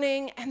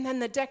learning and then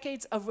the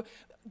decades of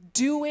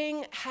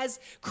doing has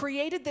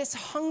created this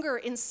hunger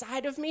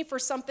inside of me for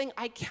something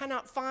I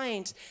cannot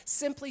find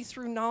simply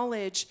through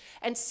knowledge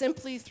and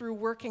simply through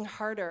working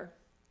harder.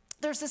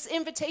 There's this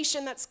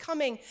invitation that's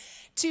coming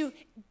to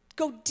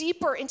go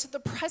deeper into the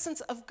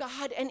presence of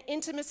God and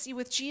intimacy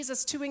with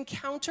Jesus, to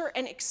encounter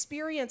and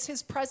experience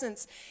His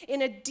presence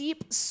in a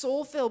deep,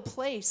 soul-filled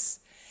place.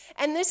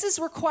 And this is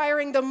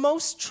requiring the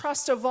most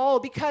trust of all,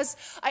 because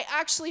I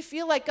actually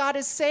feel like God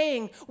is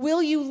saying,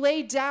 will you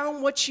lay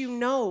down what you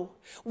know?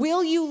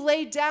 Will you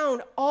lay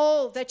down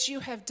all that you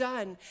have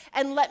done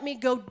and let me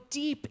go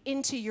deep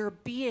into your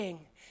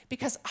being?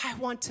 Because I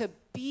want to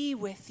be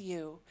with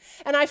you.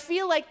 And I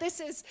feel like this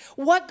is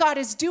what God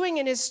is doing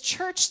in His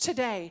church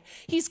today.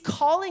 He's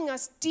calling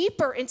us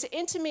deeper into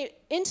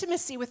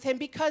intimacy with Him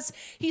because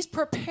He's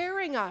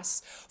preparing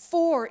us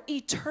for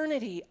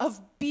eternity of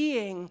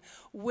being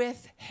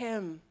with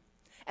Him.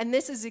 And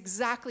this is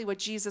exactly what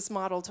Jesus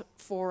modeled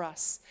for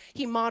us.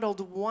 He modeled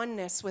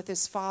oneness with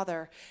his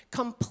Father,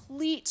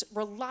 complete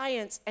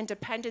reliance and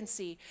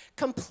dependency,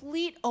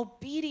 complete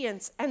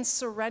obedience and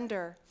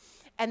surrender.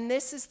 And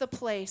this is the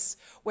place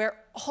where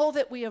all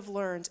that we have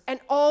learned and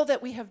all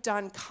that we have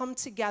done come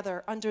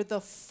together under the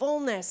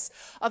fullness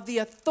of the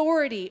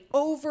authority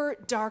over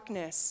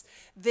darkness.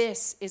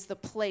 This is the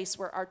place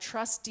where our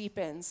trust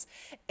deepens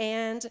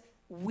and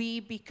we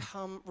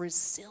become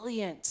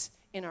resilient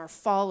in our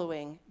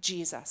following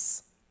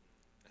Jesus.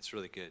 That's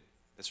really good.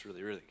 That's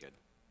really, really good.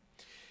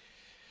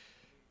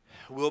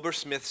 Wilbur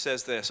Smith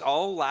says this: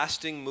 all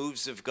lasting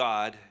moves of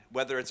God,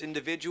 whether it's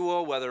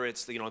individual, whether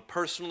it's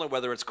personal, or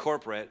whether it's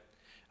corporate,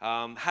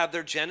 have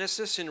their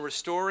genesis in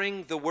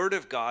restoring the Word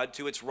of God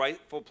to its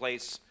rightful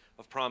place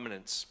of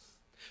prominence.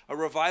 A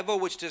revival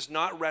which does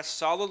not rest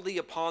solidly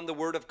upon the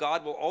Word of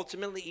God will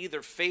ultimately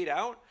either fade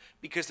out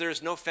because there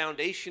is no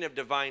foundation of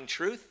divine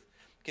truth,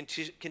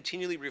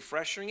 continually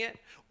refreshing it,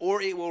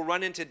 or it will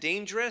run into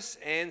dangerous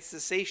and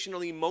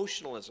sensational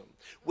emotionalism,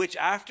 which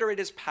after it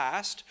is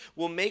past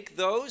will make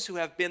those who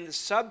have been the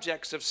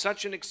subjects of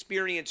such an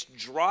experience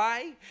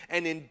dry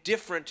and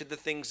indifferent to the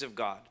things of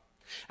God,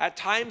 at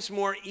times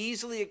more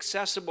easily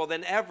accessible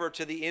than ever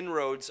to the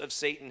inroads of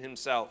Satan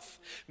himself.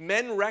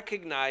 Men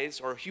recognize,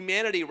 or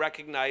humanity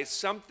recognize,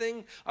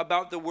 something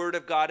about the Word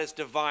of God as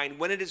divine.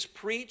 When it is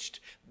preached,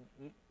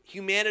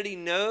 humanity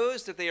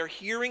knows that they are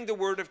hearing the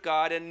Word of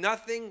God, and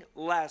nothing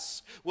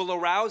less will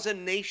arouse a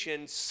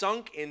nation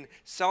sunk in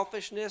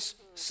selfishness,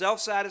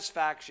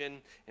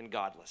 self-satisfaction, and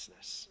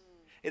godlessness.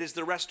 It is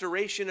the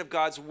restoration of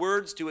God's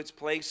words to its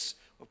place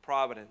of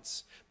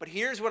providence. But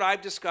here's what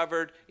I've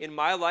discovered in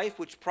my life,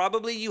 which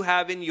probably you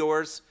have in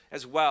yours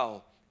as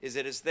well,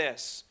 is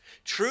this: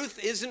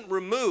 truth isn't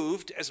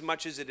removed as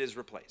much as it is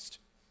replaced.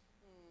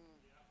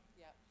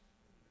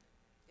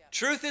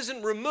 Truth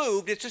isn't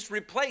removed, it's just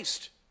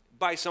replaced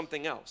by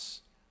something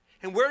else.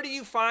 And where do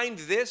you find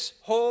this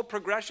whole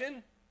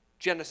progression?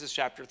 Genesis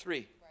chapter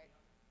 3.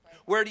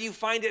 Where do you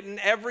find it in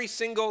every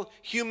single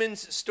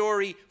human's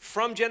story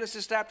from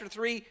Genesis chapter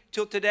 3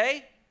 till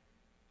today?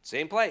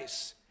 Same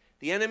place.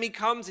 The enemy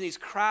comes and he's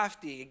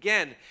crafty.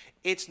 Again,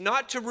 it's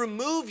not to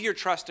remove your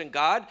trust in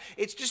God.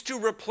 It's just to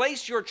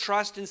replace your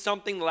trust in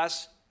something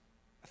less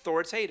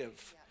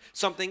authoritative,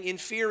 something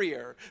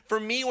inferior. For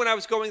me, when I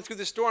was going through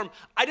the storm,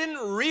 I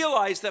didn't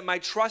realize that my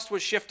trust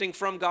was shifting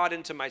from God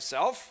into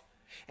myself.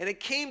 And it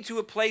came to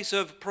a place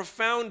of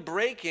profound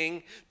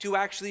breaking to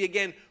actually,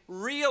 again,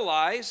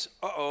 realize,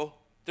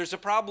 there's a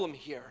problem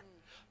here.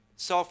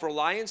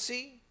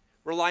 Self-reliancy,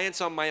 reliance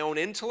on my own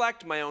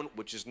intellect,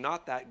 which is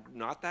not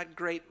that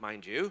great,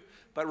 mind you,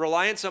 but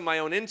reliance on my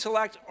own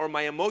intellect or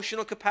my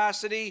emotional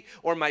capacity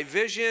or my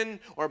vision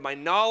or my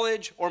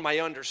knowledge or my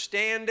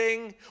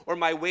understanding or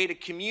my way to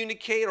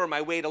communicate or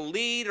my way to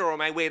lead or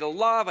my way to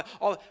love.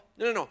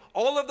 No.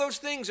 All of those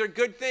things are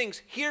good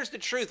things. Here's the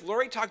truth.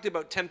 Lori talked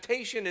about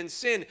temptation and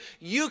sin.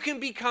 You can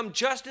become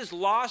just as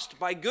lost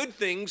by good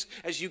things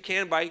as you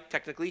can by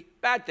technically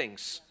bad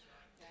things.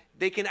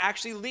 They can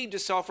actually lead to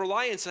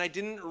self-reliance, and I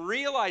didn't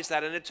realize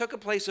that. And it took a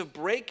place of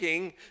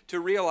breaking to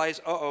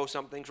realize,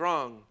 something's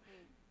wrong.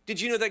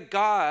 Did you know that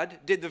God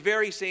did the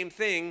very same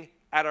thing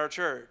at our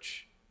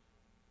church?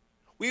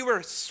 We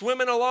were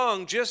swimming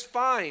along just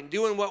fine,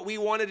 doing what we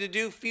wanted to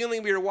do,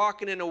 feeling we were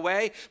walking in a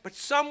way, but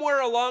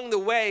somewhere along the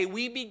way,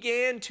 we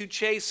began to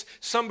chase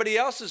somebody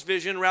else's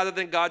vision rather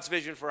than God's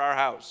vision for our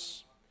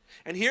house.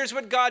 And here's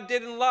what God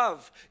did in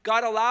love.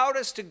 God allowed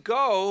us to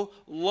go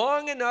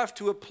long enough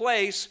to a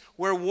place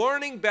where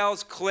warning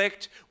bells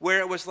clicked, where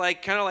it was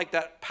kind of like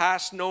that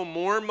past no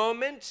more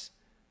moment.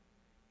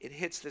 It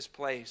hits this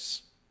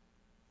place.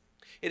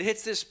 It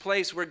hits this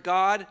place where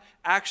God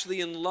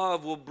actually in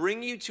love will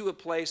bring you to a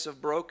place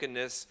of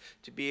brokenness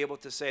to be able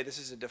to say, this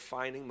is a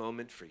defining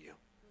moment for you.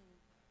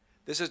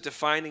 This is a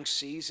defining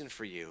season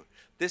for you.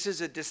 This is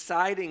a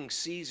deciding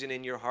season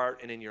in your heart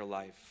and in your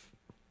life.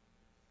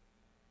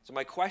 So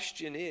my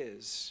question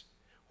is,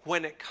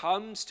 when it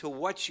comes to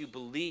what you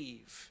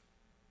believe,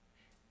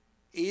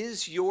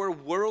 is your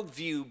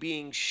worldview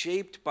being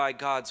shaped by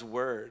God's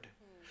word?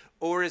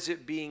 Or is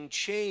it being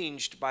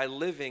changed by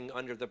living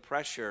under the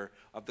pressure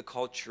of the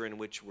culture in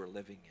which we're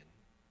living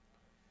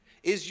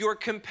in? Is your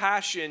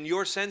compassion,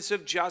 your sense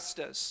of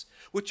justice,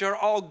 which are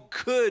all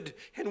good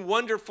and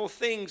wonderful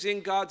things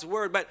in God's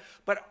word,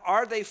 but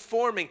are they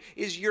forming?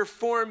 Is your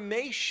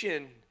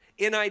formation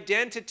in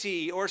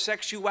identity or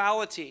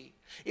sexuality?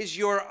 Is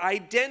your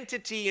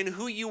identity in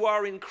who you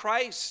are in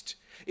Christ?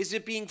 Is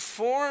it being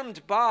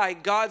formed by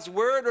God's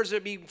word, or is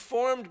it being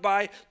formed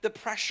by the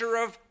pressure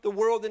of the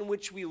world in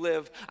which we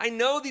live? I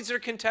know these are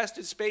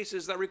contested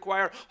spaces that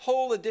require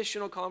whole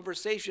additional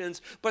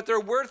conversations, but they're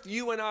worth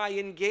you and I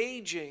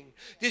engaging.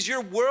 Is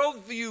your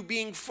worldview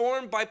being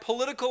formed by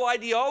political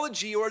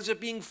ideology, or is it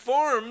being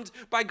formed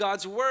by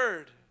God's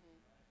word?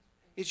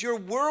 Is your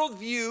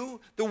worldview,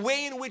 the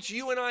way in which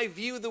you and I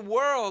view the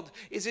world,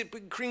 is it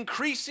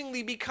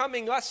increasingly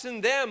becoming us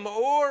and them?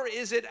 Or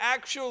is it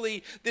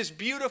actually this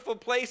beautiful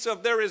place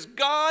of there is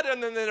God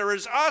and then there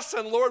is us,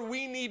 and Lord,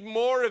 we need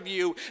more of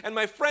you. And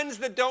my friends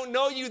that don't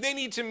know you, they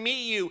need to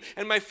meet you.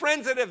 And my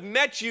friends that have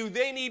met you,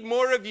 they need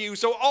more of you.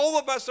 So all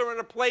of us are in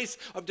a place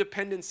of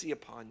dependency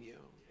upon you.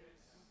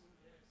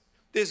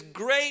 This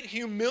great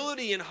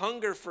humility and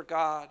hunger for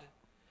God.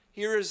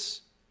 Here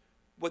is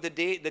what the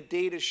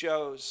data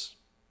shows.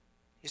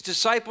 Is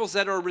disciples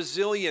that are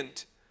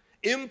resilient.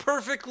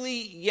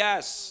 Imperfectly,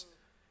 yes.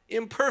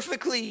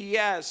 Imperfectly,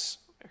 yes.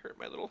 I hurt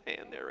my little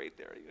hand there, right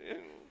there.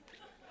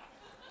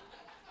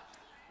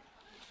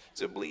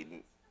 Is it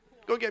bleeding?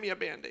 Go get me a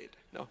Band-Aid.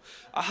 No.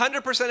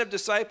 100% of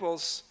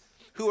disciples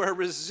who are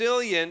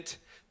resilient,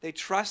 they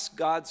trust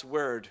God's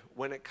word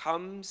when it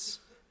comes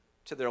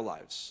to their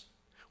lives.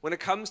 When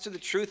it comes to the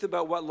truth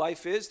about what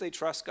life is, they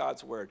trust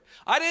God's word.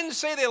 I didn't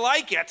say they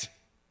like it.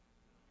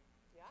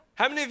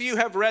 How many of you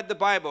have read the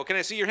Bible? Can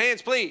I see your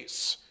hands,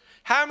 please?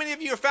 How many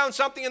of you have found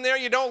something in there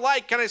you don't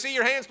like? Can I see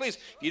your hands, please?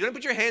 If you don't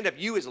put your hand up,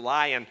 you is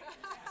lying.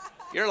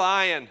 You're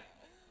lying.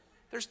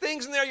 There's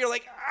things in there you're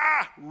like,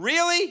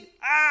 really?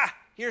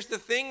 Here's the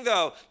thing,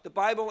 though. The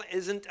Bible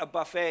isn't a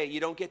buffet. You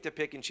don't get to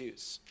pick and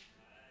choose.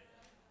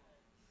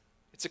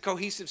 It's a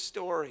cohesive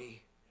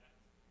story.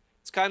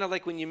 It's kind of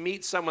like when you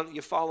meet someone that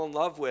you fall in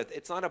love with.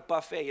 It's not a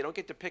buffet. You don't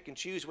get to pick and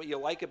choose what you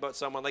like about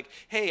someone. Like,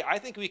 hey, I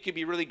think we could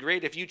be really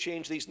great if you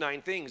change these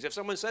 9 things. If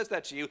someone says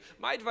that to you,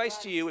 my advice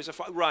to you is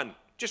run.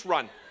 Just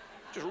run.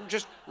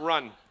 Just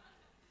run.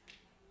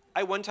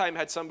 I one time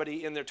had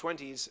somebody in their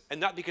 20s, and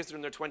not because they're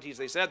in their 20s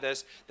they said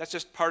this. That's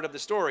just part of the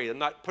story. I'm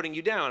not putting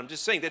you down. I'm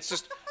just saying that's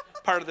just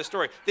part of the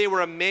story. They were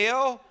a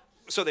male,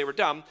 so they were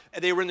dumb,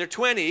 and they were in their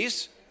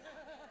 20s,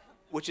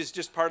 which is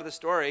just part of the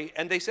story.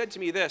 And they said to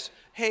me this,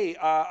 hey,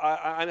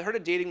 I heard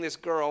of dating this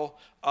girl.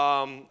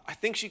 I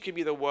think she could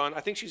be the one. I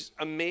think she's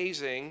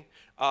amazing.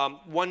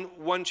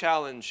 One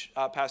challenge,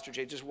 Pastor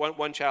Jay, just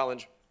one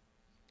challenge.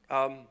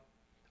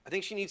 I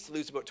think she needs to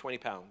lose about 20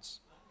 pounds.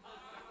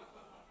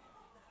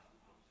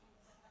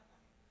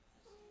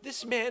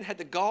 This man had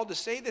the gall to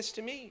say this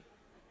to me.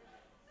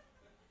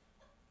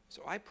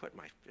 So I put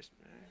my fist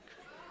back.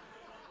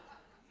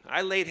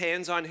 I laid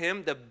hands on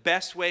him the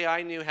best way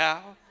I knew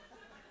how.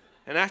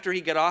 And after he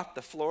got off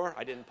the floor,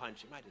 I didn't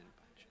punch him.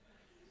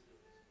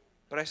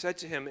 But I said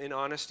to him in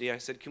honesty, I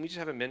said, can we just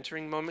have a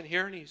mentoring moment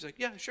here? And he's like,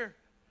 yeah, sure.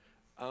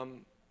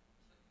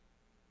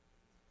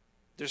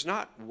 There's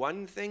not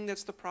one thing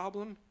that's the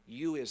problem.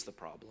 You is the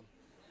problem.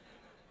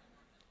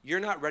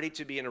 You're not ready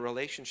to be in a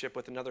relationship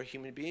with another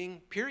human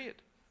being, period.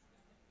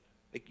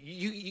 Like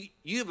you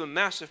have a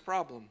massive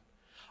problem.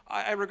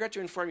 I regret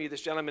to inform you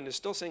this gentleman is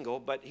still single,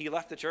 but he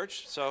left the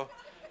church, so...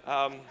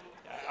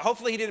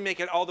 hopefully he didn't make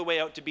it all the way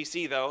out to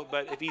BC, though,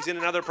 but if he's in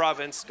another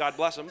province, God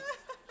bless him.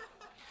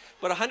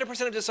 But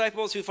 100% of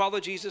disciples who follow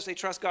Jesus, they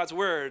trust God's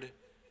word.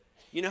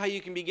 You know how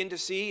you can begin to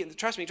see, and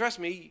trust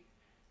me,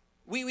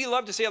 we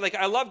love to say, like,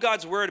 I love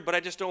God's word, but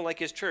I just don't like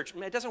his church.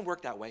 Man, it doesn't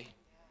work that way.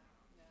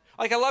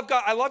 Like,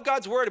 I love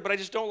God's word, but I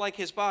just don't like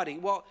his body.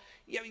 Well,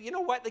 yeah, you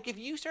know what? Like, if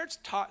you start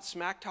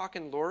smack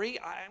talking Lori,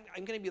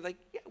 I'm going to be like,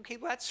 yeah, okay,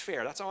 well, that's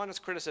fair. That's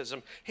honest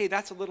criticism. Hey,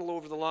 that's a little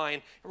over the line,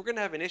 and we're going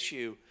to have an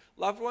issue.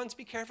 Loved ones,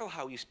 be careful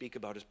how you speak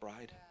about his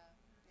bride.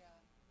 Yeah.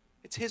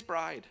 It's his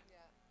bride. Yeah.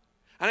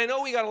 And I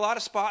know we got a lot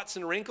of spots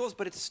and wrinkles,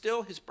 but it's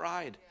still his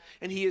bride. Yeah.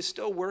 And he is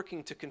still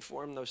working to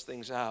conform those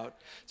things out.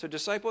 So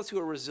disciples who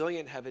are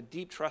resilient have a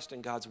deep trust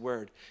in God's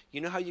word. You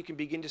know how you can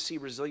begin to see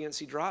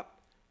resiliency drop?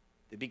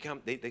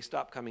 They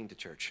stop coming to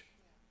church.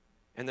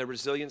 And their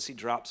resiliency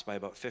drops by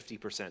about 50%.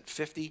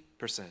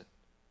 50%.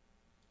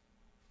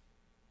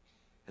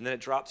 And then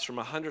it drops from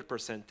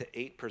 100% to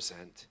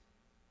 8%.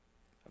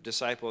 Of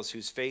disciples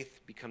whose faith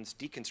becomes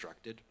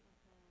deconstructed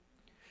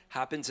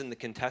happens in the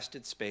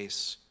contested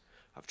space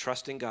of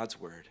trusting God's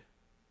word,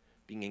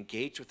 being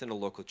engaged within a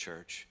local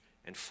church,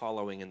 and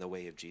following in the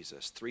way of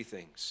Jesus. 3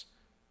 things: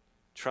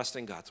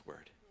 trusting God's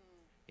word,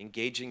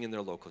 engaging in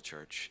their local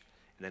church,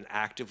 and then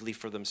actively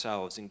for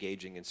themselves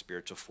engaging in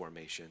spiritual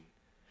formation.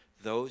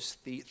 Those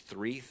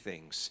 3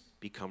 things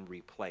become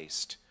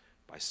replaced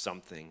by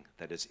something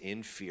that is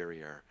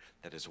inferior,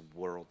 that is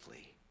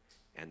worldly,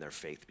 and their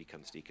faith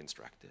becomes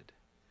deconstructed.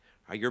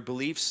 Are your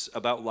beliefs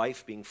about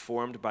life being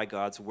formed by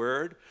God's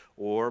word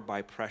or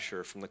by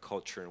pressure from the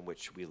culture in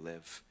which we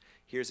live?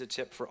 Here's a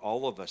tip for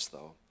all of us,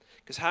 though.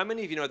 Because how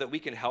many of you know that we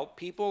can help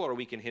people or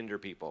we can hinder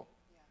people?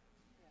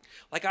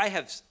 Like I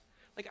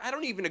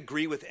don't even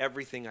agree with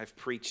everything I've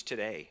preached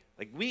today.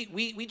 Like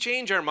we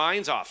change our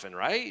minds often,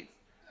 right?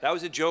 That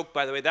was a joke,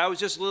 by the way. That was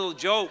just a little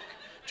joke.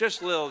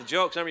 Just a little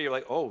joke. Some of you are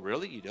like, oh,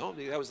 really? You don't?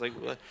 That was like,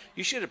 well,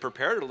 you should have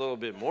prepared a little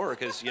bit more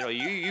because, you know,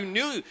 you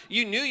knew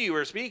you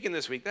were speaking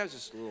this week. That was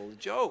just a little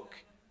joke.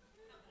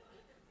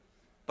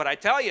 But I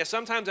tell you,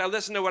 sometimes I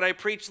listen to what I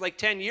preached like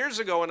 10 years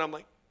ago and I'm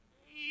like,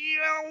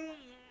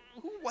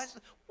 who was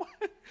what?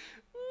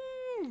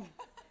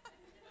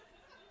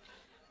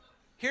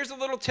 Here's a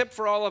little tip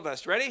for all of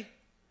us. Ready?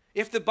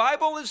 If the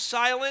Bible is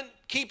silent,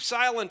 keep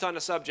silent on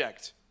a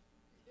subject.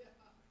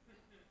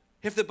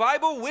 If the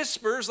Bible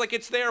whispers like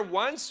it's there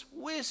once,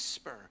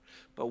 whisper.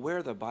 But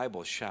where the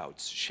Bible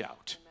shouts,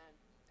 shout.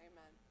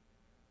 Amen.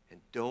 And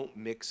don't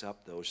mix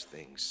up those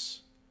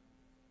things.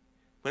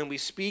 When we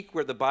speak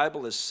where the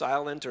Bible is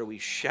silent, or we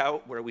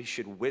shout where we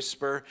should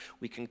whisper,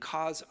 we can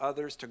cause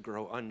others to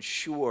grow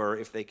unsure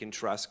if they can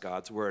trust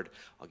God's word.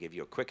 I'll give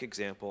you a quick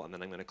example, and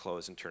then I'm going to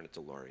close and turn it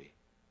to Lori.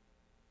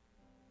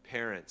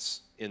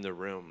 Parents in the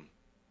room,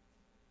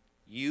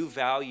 you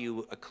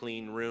value a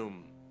clean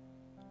room.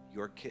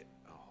 Your kid,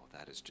 oh,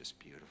 that is just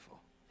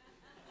beautiful.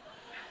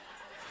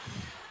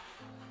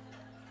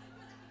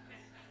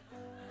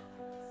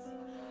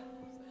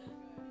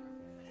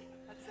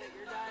 That's it.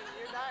 You're done.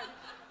 You're done.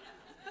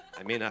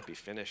 I may not be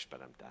finished,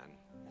 but I'm done.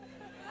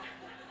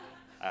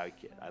 I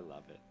kid. I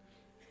love it.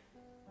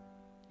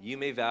 You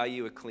may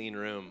value a clean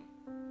room.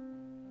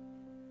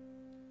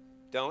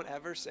 Don't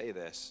ever say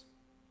this.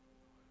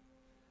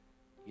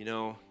 You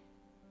know,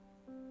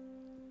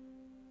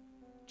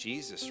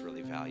 Jesus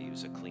really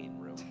values a clean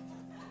room.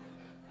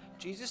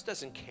 Jesus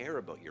doesn't care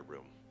about your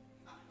room.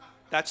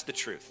 That's the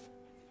truth.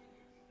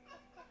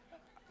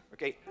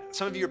 Okay,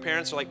 some of your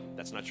parents are like,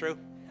 that's not true.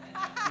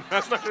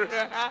 That's not true.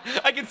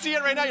 I can see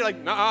it right now. You're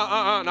like,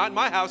 not in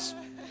my house.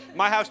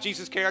 My house,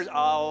 Jesus cares a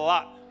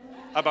lot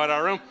about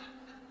our room.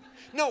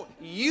 No,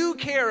 you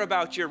care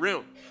about your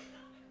room.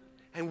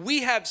 And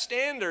we have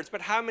standards,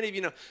 but how many of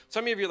you know?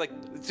 Some of you are like,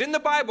 it's in the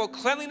Bible.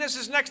 Cleanliness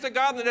is next to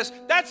godliness.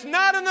 That's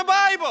not in the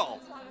Bible.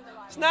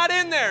 It's not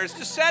in there. It's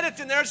just said it's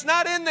in there. It's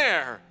not in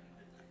there.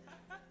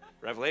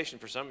 Revelation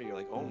for some of you are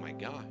like, oh my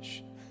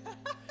gosh.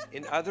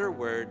 In other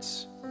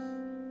words,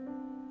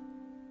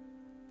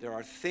 there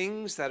are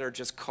things that are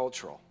just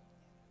cultural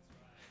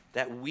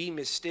that we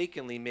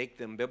mistakenly make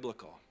them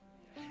biblical.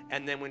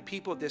 And then when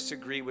people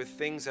disagree with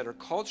things that are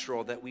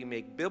cultural that we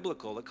make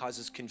biblical, it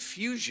causes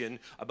confusion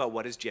about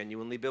what is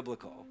genuinely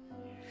biblical.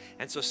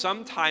 And so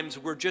sometimes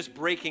we're just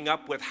breaking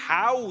up with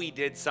how we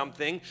did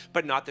something,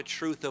 but not the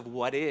truth of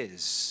what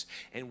is.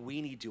 And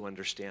we need to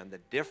understand the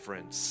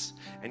difference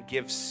and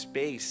give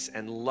space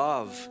and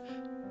love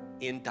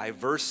in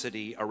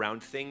diversity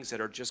around things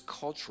that are just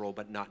cultural,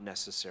 but not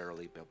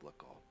necessarily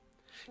biblical.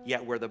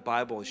 Yet where the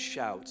Bible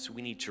shouts,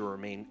 we need to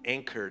remain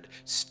anchored,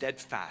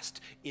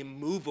 steadfast,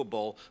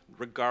 immovable,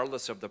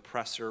 regardless of the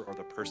pressure or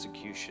the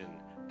persecution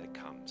that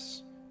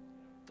comes.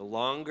 The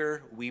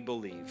longer we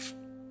believe,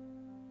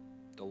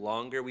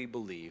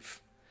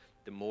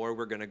 the more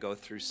we're going to go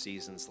through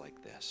seasons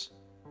like this.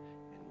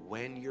 And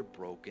when you're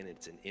broken,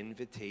 it's an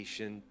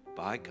invitation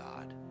by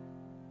God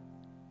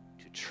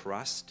to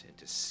trust and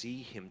to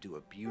see Him do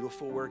a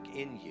beautiful work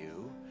in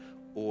you,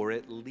 or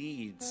it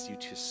leads you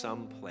to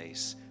some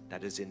place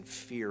that is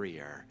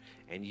inferior,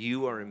 and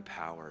you are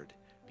empowered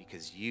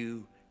because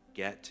you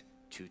get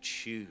to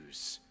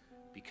choose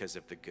because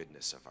of the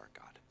goodness of our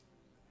God.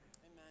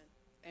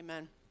 Amen.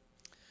 Amen.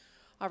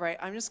 All right,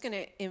 I'm just going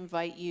to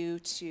invite you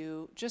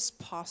to just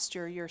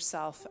posture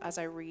yourself as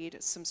I read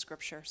some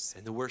scriptures.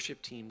 And the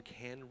worship team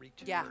can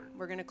return. Yeah,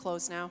 we're going to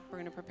close now. We're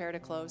going to prepare to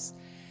close.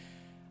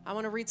 I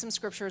want to read some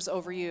scriptures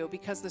over you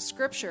because the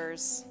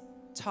scriptures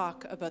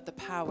talk about the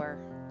power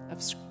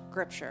of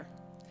scripture.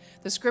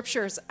 The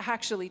scriptures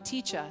actually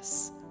teach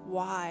us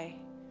why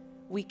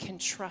we can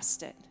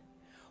trust it,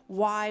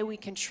 why we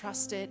can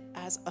trust it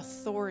as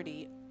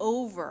authority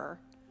over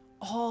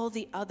all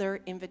the other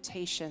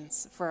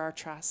invitations for our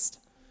trust.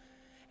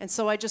 And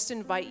so I just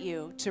invite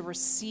you to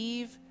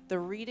receive the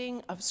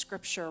reading of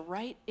scripture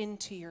right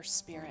into your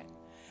spirit.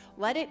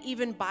 Let it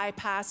even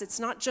bypass. It's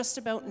not just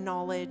about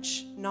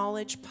knowledge.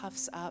 Knowledge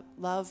puffs up.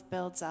 Love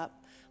builds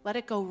up. Let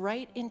it go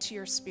right into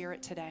your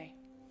spirit today.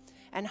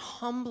 And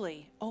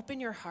humbly open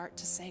your heart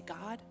to say,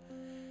 God,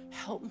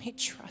 help me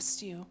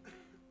trust you.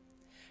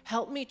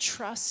 Help me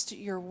trust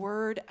your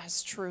word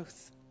as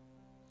truth.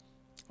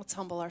 Let's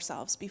humble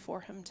ourselves before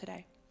Him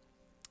today.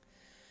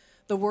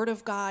 The word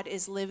of God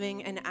is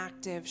living and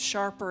active,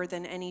 sharper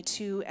than any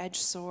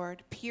two-edged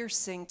sword,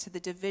 piercing to the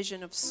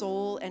division of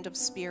soul and of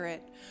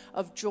spirit,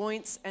 of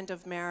joints and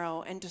of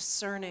marrow, and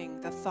discerning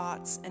the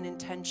thoughts and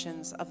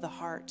intentions of the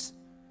heart.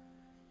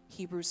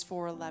 Hebrews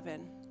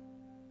 4:11.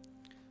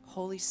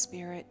 Holy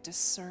Spirit,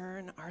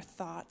 discern our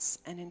thoughts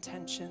and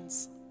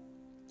intentions.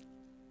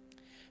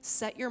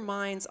 Set your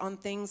minds on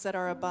things that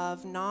are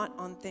above, not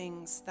on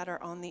things that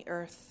are on the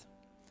earth.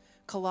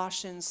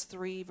 Colossians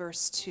 3,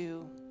 verse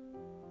 2.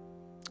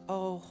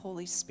 Oh,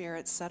 Holy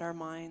Spirit, set our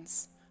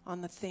minds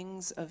on the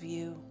things of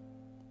you.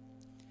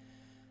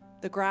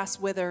 The grass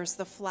withers,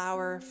 the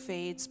flower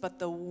fades, but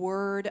the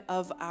word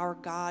of our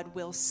God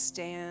will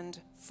stand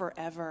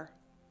forever.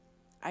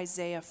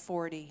 Isaiah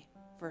 40,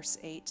 verse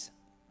 8.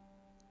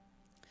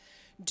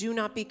 Do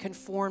not be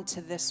conformed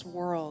to this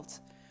world,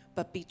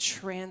 but be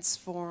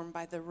transformed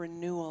by the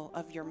renewal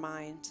of your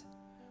mind.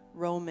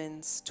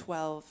 Romans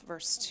 12,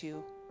 verse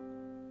 2.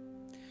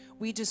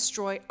 We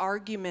destroy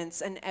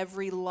arguments and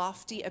every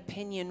lofty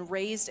opinion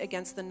raised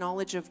against the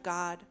knowledge of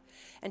God,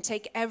 and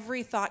take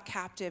every thought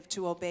captive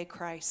to obey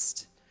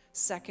Christ.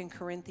 2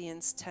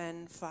 Corinthians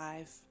 10,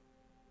 5.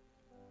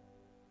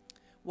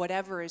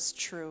 whatever is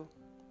true,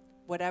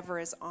 whatever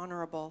is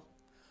honorable,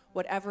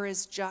 whatever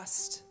is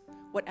just,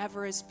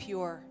 whatever is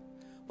pure,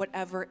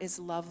 whatever is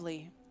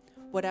lovely,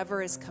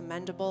 whatever is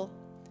commendable,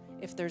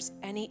 if there's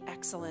any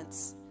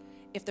excellence,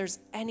 if there's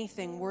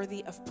anything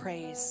worthy of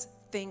praise,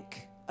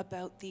 think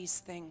about these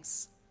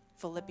things.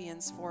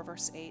 Philippians 4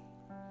 verse 8.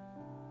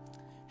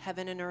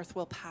 Heaven and earth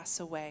will pass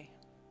away,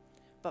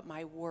 but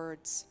my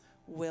words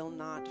will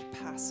not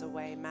pass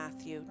away.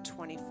 Matthew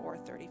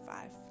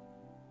 24:35.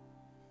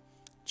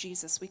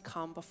 Jesus, we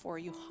come before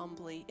you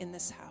humbly in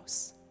this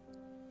house,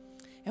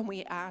 and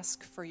we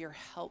ask for your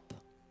help.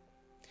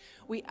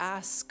 We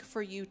ask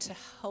for you to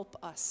help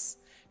us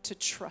to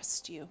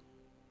trust you.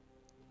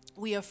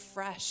 We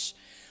afresh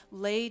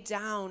lay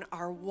down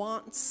our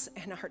wants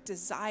and our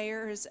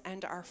desires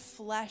and our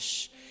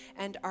flesh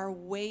and our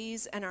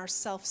ways and our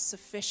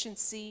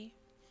self-sufficiency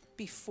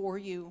before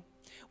you.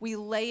 We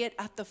lay it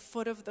at the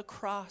foot of the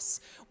cross.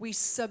 We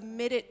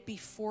submit it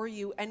before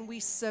you, and we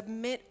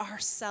submit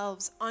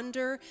ourselves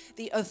under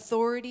the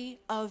authority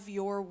of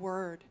your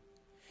word.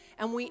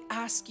 And we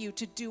ask you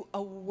to do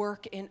a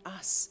work in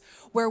us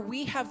where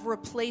we have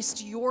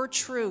replaced your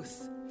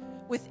truth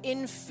with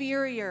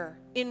inferior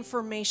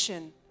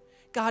information.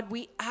 God,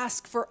 we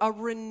ask for a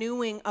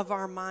renewing of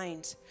our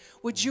mind.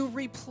 Would you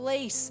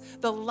replace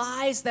the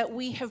lies that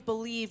we have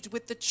believed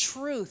with the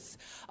truth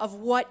of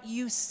what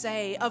you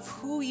say, of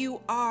who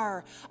you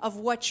are, of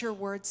what your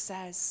word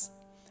says?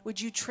 Would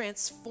you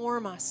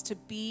transform us to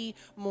be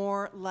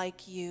more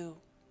like you?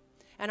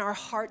 And our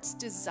heart's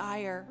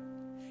desire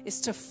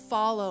is to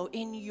follow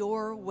in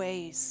your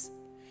ways,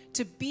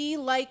 to be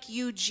like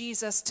you,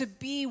 Jesus, to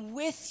be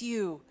with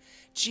you,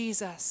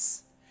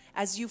 Jesus,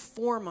 as you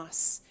form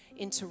us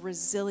into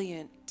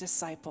resilient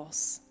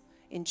disciples.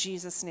 In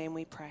Jesus' name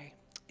we pray.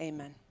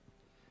 Amen.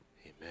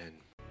 Amen.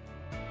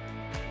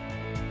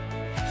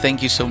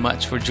 Thank you so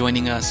much for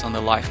joining us on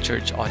the Life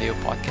Church audio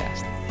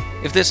podcast.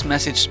 If this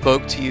message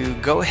spoke to you,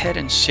 go ahead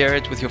and share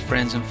it with your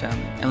friends and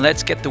family. And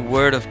let's get the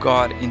word of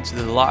God into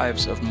the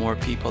lives of more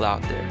people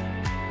out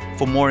there.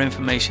 For more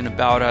information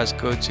about us,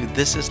 go to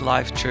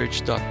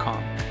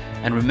thisislifechurch.com.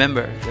 And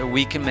remember that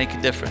we can make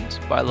a difference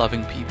by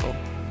loving people.